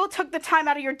 you still took the time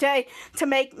out of your day to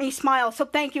make me smile. So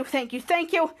thank you.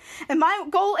 And my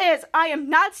goal is I am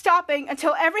not stopping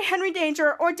until every Henry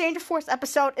Danger or Dangerverse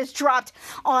episode is dropped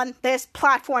on this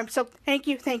platform. So thank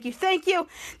you.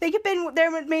 You've been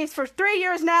there with me for 3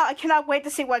 years now. I cannot wait to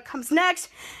see what comes next.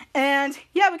 And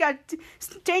yeah, we got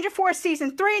Dangerverse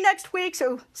Season 3 next week,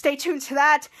 so stay tuned to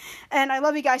that. And I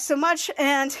love you guys so much,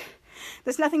 and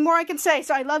there's nothing more I can say.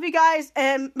 So I love you guys,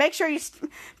 and make sure you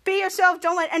be yourself.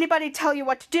 Don't let anybody tell you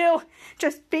what to do.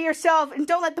 Just be yourself, and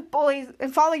don't let the bullies,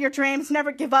 and follow your dreams.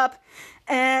 Never give up.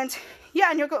 And yeah,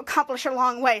 and you'll accomplish a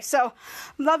long way. So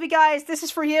love you guys. This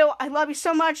is for you. I love you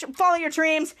so much. Follow your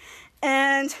dreams,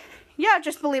 and yeah,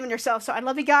 just believe in yourself. So I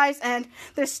love you guys, and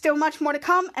there's still much more to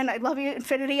come, and I love you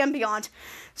infinity and beyond.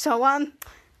 So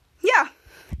yeah.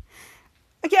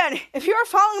 Again, if you're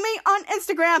following me on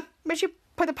Instagram, make sure you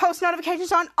put the post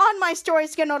notifications on my stories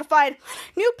to get notified.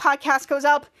 New podcast goes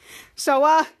up. So,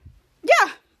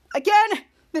 yeah. Again,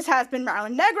 this has been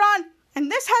Marilyn Negron,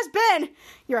 and this has been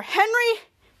your Henry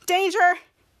Danger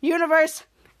Universe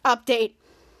update.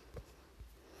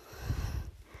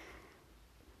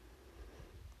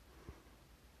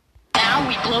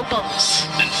 we blow bubbles.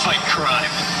 And fight crime.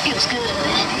 Feels good.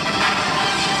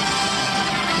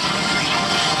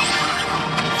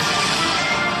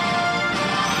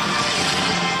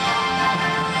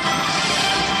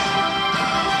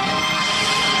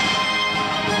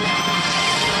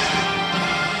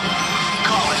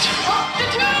 Call it.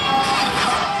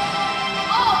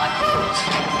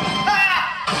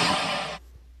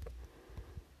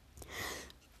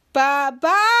 Bye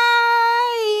bye.